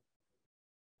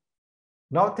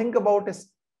 Now think about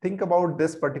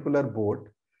this particular boat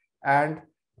and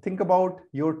think about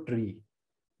your tree.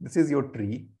 This is your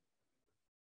tree.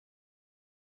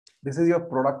 This is your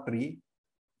product tree,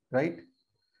 right?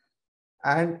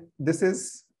 And this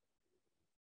is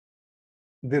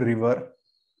the river.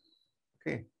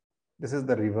 Okay, this is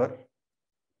the river.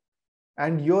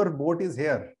 And your boat is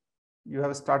here. You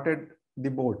have started the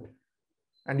boat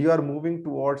and you are moving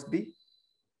towards the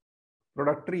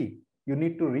product tree. You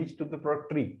need to reach to the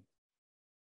product tree,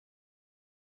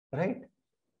 right?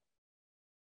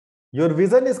 Your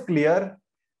vision is clear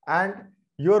and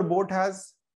your boat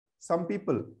has some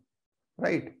people,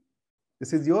 right?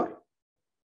 This is the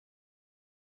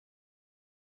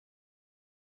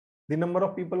number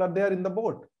of people are there in the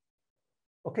boat.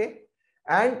 Okay.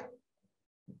 And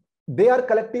they are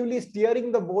collectively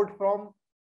steering the boat from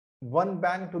one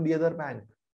bank to the other bank.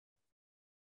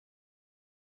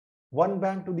 One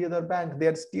bank to the other bank, they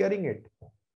are steering it.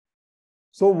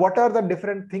 So what are the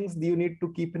different things you need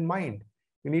to keep in mind?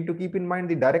 You need to keep in mind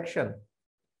the direction.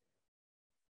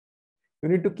 You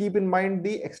need to keep in mind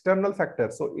the external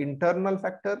factor. So internal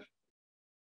factor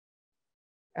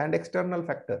and external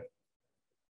factor.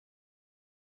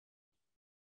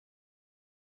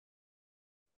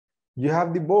 You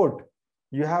have the boat,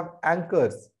 you have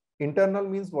anchors. Internal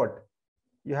means what?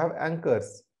 You have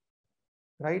anchors,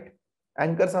 right?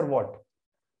 Anchors are what?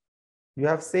 You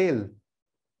have sail,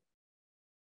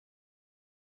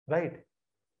 right?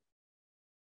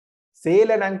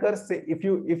 Sail and anchors. If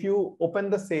you open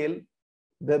the sail,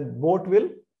 the boat will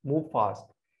move fast.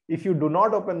 If you do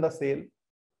not open the sail,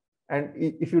 and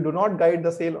if you do not guide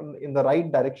the sail in the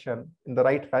right direction, in the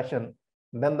right fashion,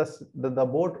 then the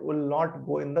boat will not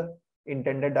go in the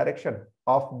intended direction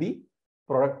of the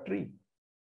product tree.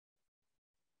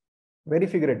 Very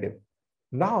figurative.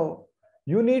 Now,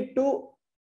 you need to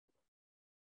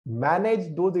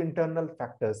manage those internal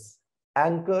factors,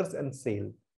 anchors and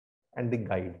sail, and the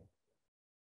guide.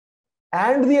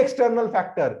 And the external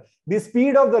factor, the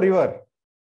speed of the river.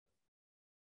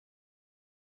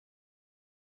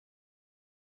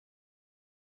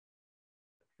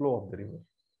 Flow of the river.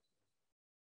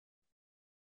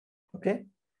 Okay.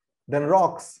 Then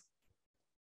rocks.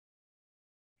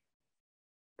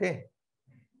 Okay.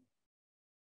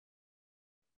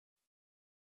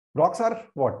 Rocks are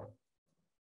what?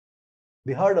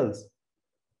 The hurdles.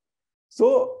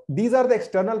 So these are the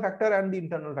external factor and the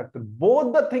internal factor.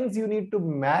 Both the things you need to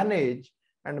manage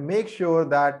and make sure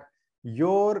that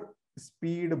your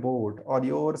speedboat or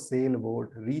your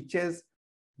sailboat reaches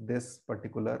this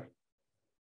particular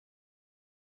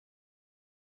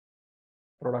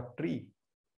product tree.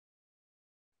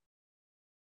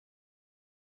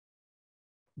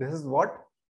 This is what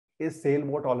is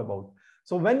Sailboat all about.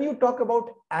 So when you talk about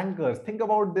anchors, think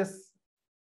about this.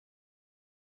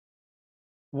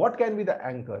 What can be the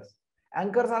anchors?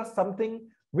 Anchors are something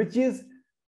which is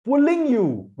pulling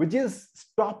you, which is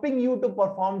stopping you to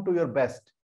perform to your best.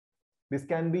 This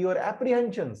can be your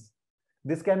apprehensions.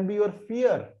 This can be your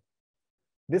fear.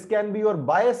 This can be your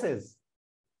biases.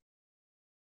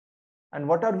 And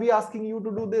what are we asking you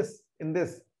to do this in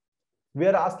this? We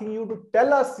are asking you to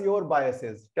tell us your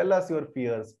biases, tell us your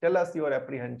fears, tell us your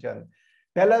apprehension.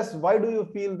 Tell us, why do you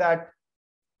feel that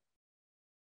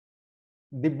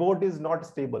the boat is not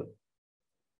stable?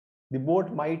 The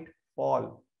boat might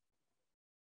fall.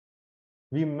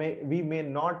 We may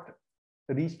not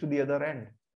reach to the other end.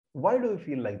 Why do you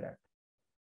feel like that?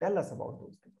 Tell us about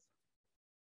those things.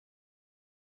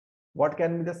 What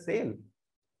can be the sail?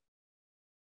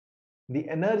 The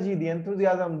energy, the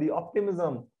enthusiasm, the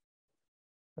optimism,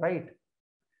 right?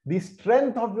 The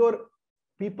strength of your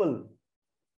people.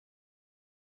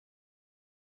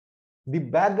 The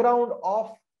background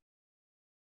of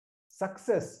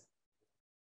success.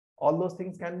 All those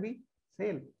things can be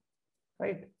sail,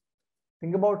 right?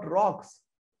 Think about rocks,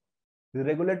 the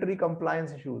regulatory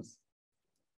compliance issues.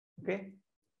 Okay.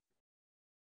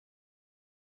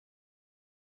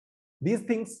 These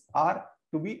things are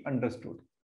to be understood.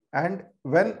 And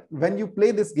when you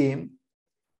play this game,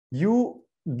 you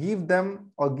give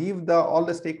them or give all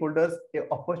the stakeholders an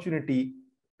opportunity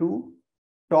to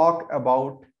talk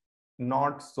about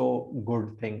not so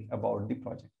good thing about the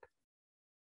project.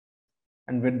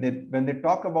 And when they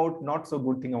talk about not so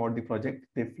good thing about the project,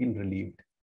 they feel relieved.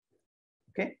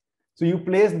 Okay. So you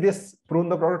place this prune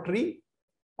the product tree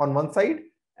on one side,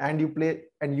 and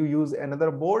you use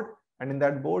another board, and in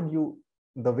that board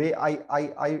the way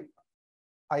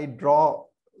I draw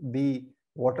the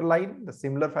water line, the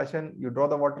similar fashion you draw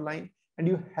the water line, and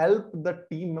you help the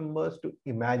team members to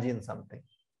imagine something.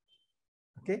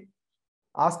 Okay.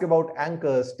 Ask about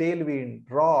anchors, tailwind,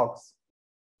 rocks,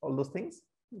 all those things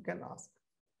you can ask.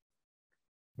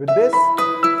 With this,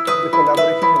 the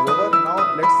collaboration is over.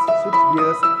 Now let's switch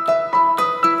gears